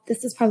overall,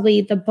 this is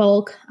probably the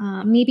bulk,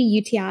 maybe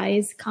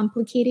UTIs,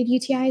 complicated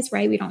UTIs,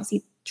 right? We don't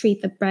see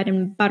treat the bread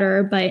and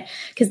butter, but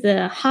because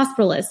the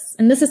hospitalists,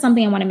 and this is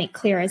something I want to make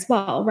clear as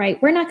well,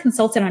 right? We're not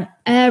consulted on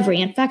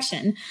every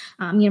infection,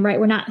 right?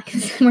 We're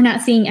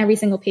not seeing every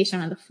single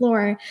patient on the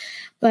floor,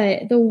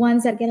 but the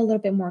ones that get a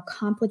little bit more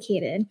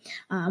complicated,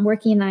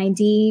 working in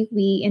ID,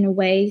 we in a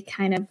way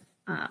kind of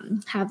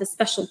have a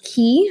special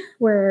key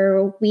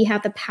where we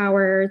have the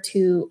power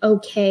to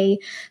okay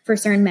for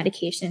certain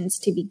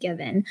medications to be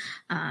given.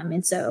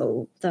 And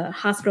so the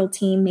hospital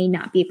team may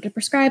not be able to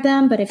prescribe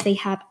them, but if they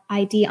have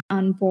ID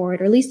on board,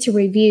 or at least to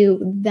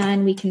review,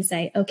 then we can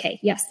say, okay,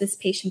 yes, this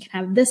patient can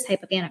have this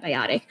type of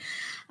antibiotic.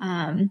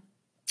 And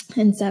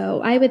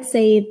so I would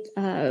say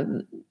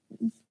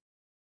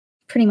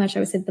pretty much, I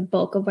would say the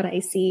bulk of what I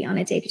see on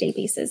a day-to-day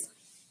basis.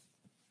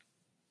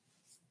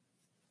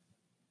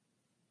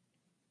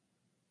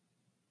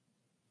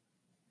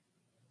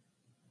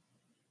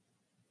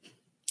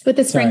 With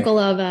a sprinkle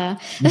of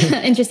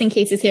interesting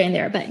cases here and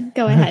there, but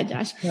go ahead,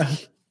 Josh.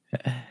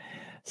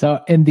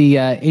 So in the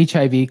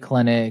HIV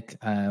clinic,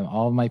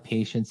 all of my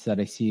patients that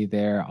I see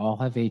there all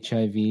have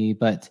HIV,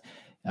 but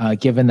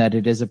given that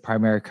it is a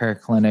primary care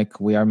clinic,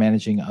 we are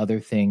managing other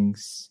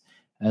things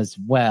as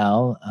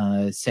well.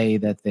 Say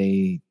that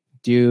they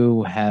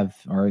do have,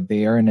 or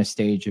they are in a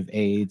stage of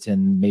AIDS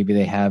and maybe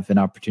they have an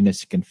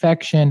opportunistic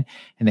infection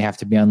and they have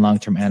to be on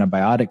long-term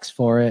antibiotics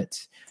for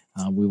it.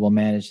 We will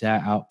manage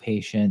that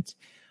outpatient.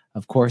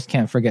 Of course,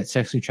 can't forget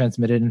sexually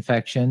transmitted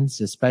infections,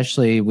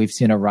 especially we've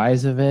seen a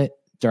rise of it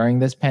during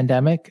this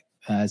pandemic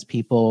as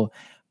people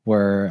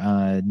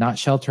were not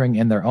sheltering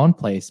in their own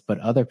place, but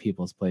other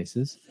people's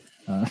places.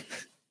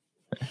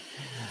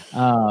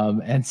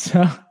 And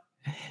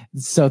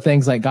so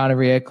things like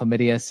gonorrhea,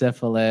 chlamydia,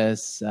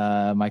 syphilis,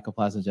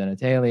 mycoplasma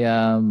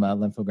genitalium,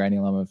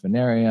 lymphogranuloma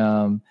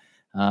venereum,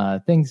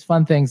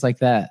 fun things like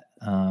that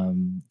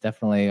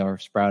definitely are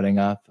sprouting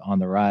up on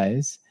the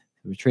rise.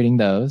 We're treating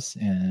those.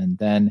 And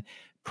then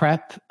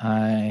PrEP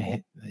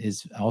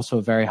is also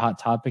a very hot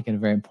topic and a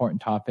very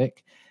important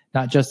topic,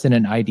 not just in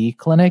an ID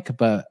clinic,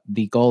 but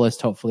the goal is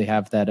to hopefully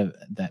have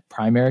that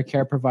primary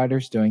care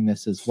providers doing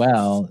this as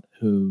well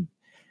who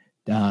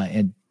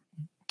and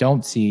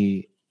don't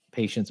see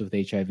patients with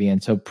HIV.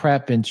 And so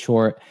PrEP, in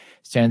short,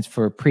 stands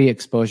for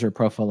pre-exposure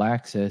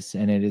prophylaxis,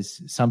 and it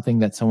is something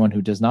that someone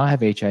who does not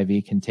have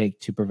HIV can take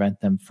to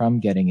prevent them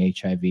from getting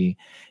HIV.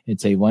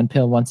 It's a 1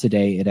 pill once a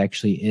day. It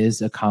actually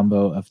is a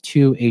combo of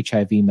 2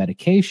 HIV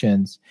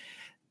medications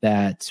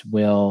that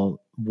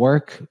will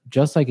work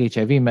just like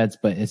HIV meds,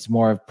 but it's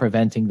more of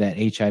preventing that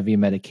HIV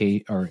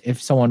medication, or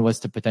if someone was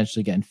to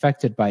potentially get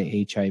infected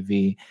by HIV,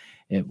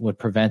 it would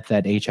prevent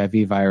that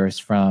HIV virus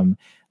from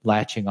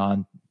latching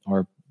on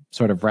or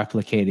sort of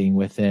replicating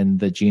within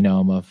the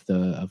genome of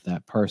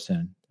that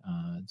person.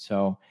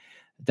 So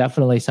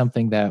definitely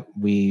something that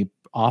we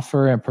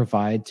offer and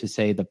provide to,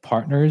 say, the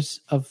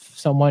partners of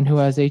someone who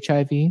has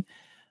HIV.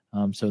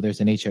 So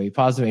there's an HIV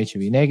positive,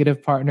 HIV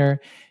negative partner,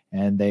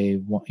 and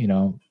they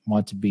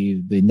want to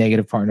be, the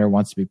negative partner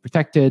wants to be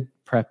protected.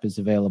 PrEP is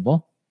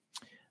available.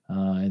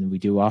 And we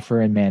do offer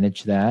and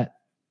manage that.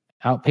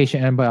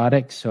 Outpatient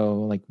antibiotics.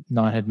 So like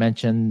Ngan had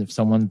mentioned, if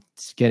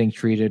someone's getting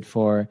treated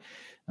for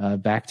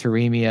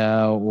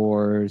bacteremia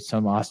or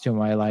some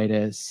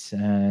osteomyelitis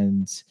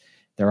and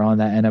they're on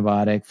that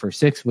antibiotic for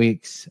 6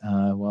 weeks,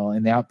 well,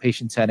 in the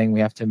outpatient setting,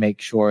 we have to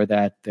make sure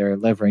that their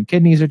liver and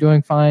kidneys are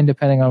doing fine,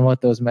 depending on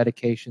what those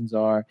medications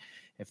are.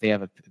 If they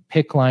have a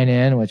PICC line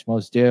in, which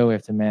most do, we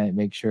have to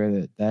make sure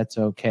that that's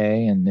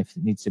okay. And if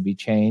it needs to be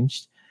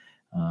changed,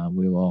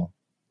 we will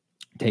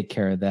take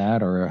care of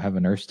that or have a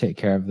nurse take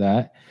care of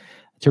that.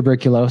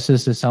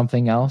 Tuberculosis is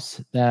something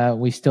else that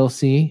we still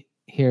see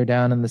here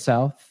down in the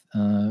South,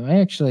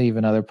 actually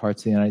even other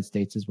parts of the United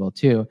States as well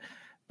too.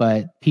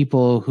 But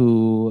people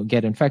who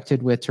get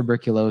infected with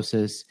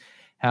tuberculosis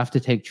have to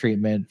take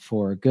treatment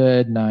for a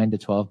good 9 to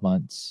 12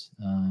 months.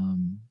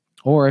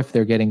 Or if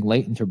they're getting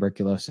latent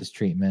tuberculosis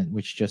treatment,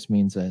 which just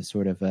means a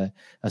sort of a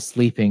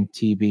sleeping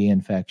TB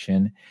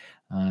infection,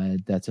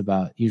 that's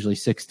about usually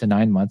 6 to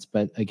 9 months.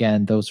 But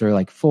again, those are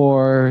like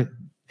 4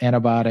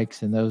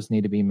 antibiotics, and those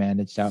need to be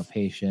managed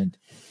outpatient.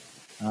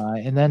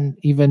 And then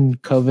even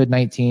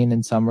COVID-19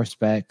 in some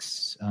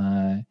respects,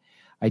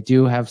 I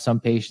do have some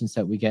patients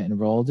that we get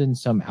enrolled in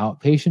some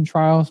outpatient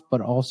trials,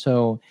 but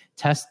also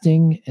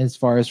testing as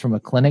far as from a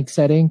clinic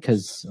setting,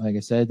 because like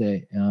I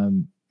said,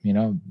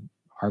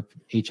 our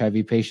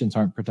HIV patients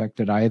aren't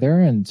protected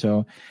either. And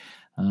so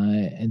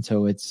they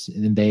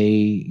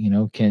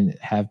can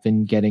have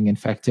been getting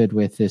infected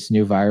with this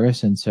new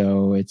virus. And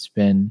so it's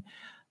been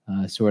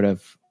sort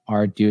of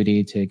our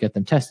duty to get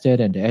them tested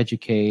and to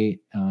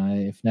educate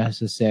if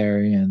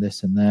necessary, and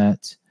this and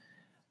that.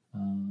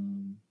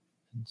 And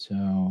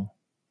so,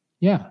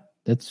 yeah,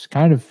 that's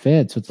kind of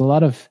it. So it's a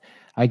lot of,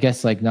 I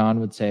guess, like Ngan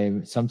would say,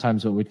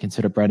 sometimes what we'd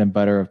consider bread and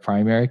butter of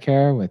primary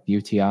care with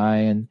UTI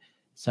and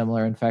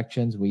similar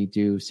infections. We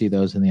do see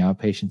those in the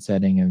outpatient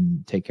setting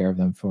and take care of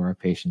them for our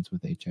patients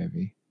with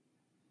HIV.